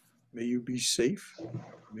 May you be safe,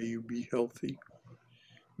 may you be healthy,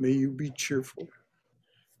 may you be cheerful,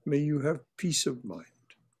 may you have peace of mind.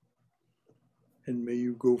 And may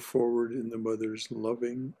you go forward in the Mother's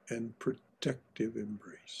loving and protective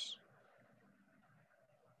embrace.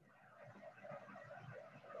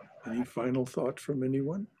 Any final thought from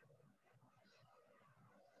anyone?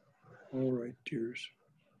 All right, dears.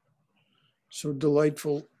 So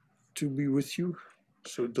delightful to be with you.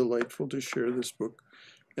 So delightful to share this book.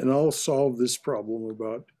 And I'll solve this problem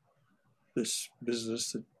about this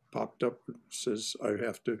business that popped up and says I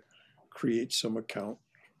have to create some account,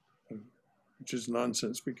 which is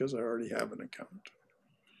nonsense because I already have an account.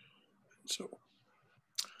 So,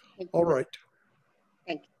 all right.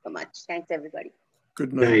 Thank you so much. Thanks, everybody.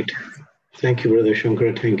 Good night. Thank you, Brother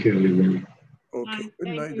Shankara. Thank you, everyone. Okay.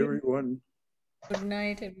 Good night, everyone. Good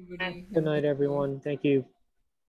night, everybody. Good night, everyone. Thank you.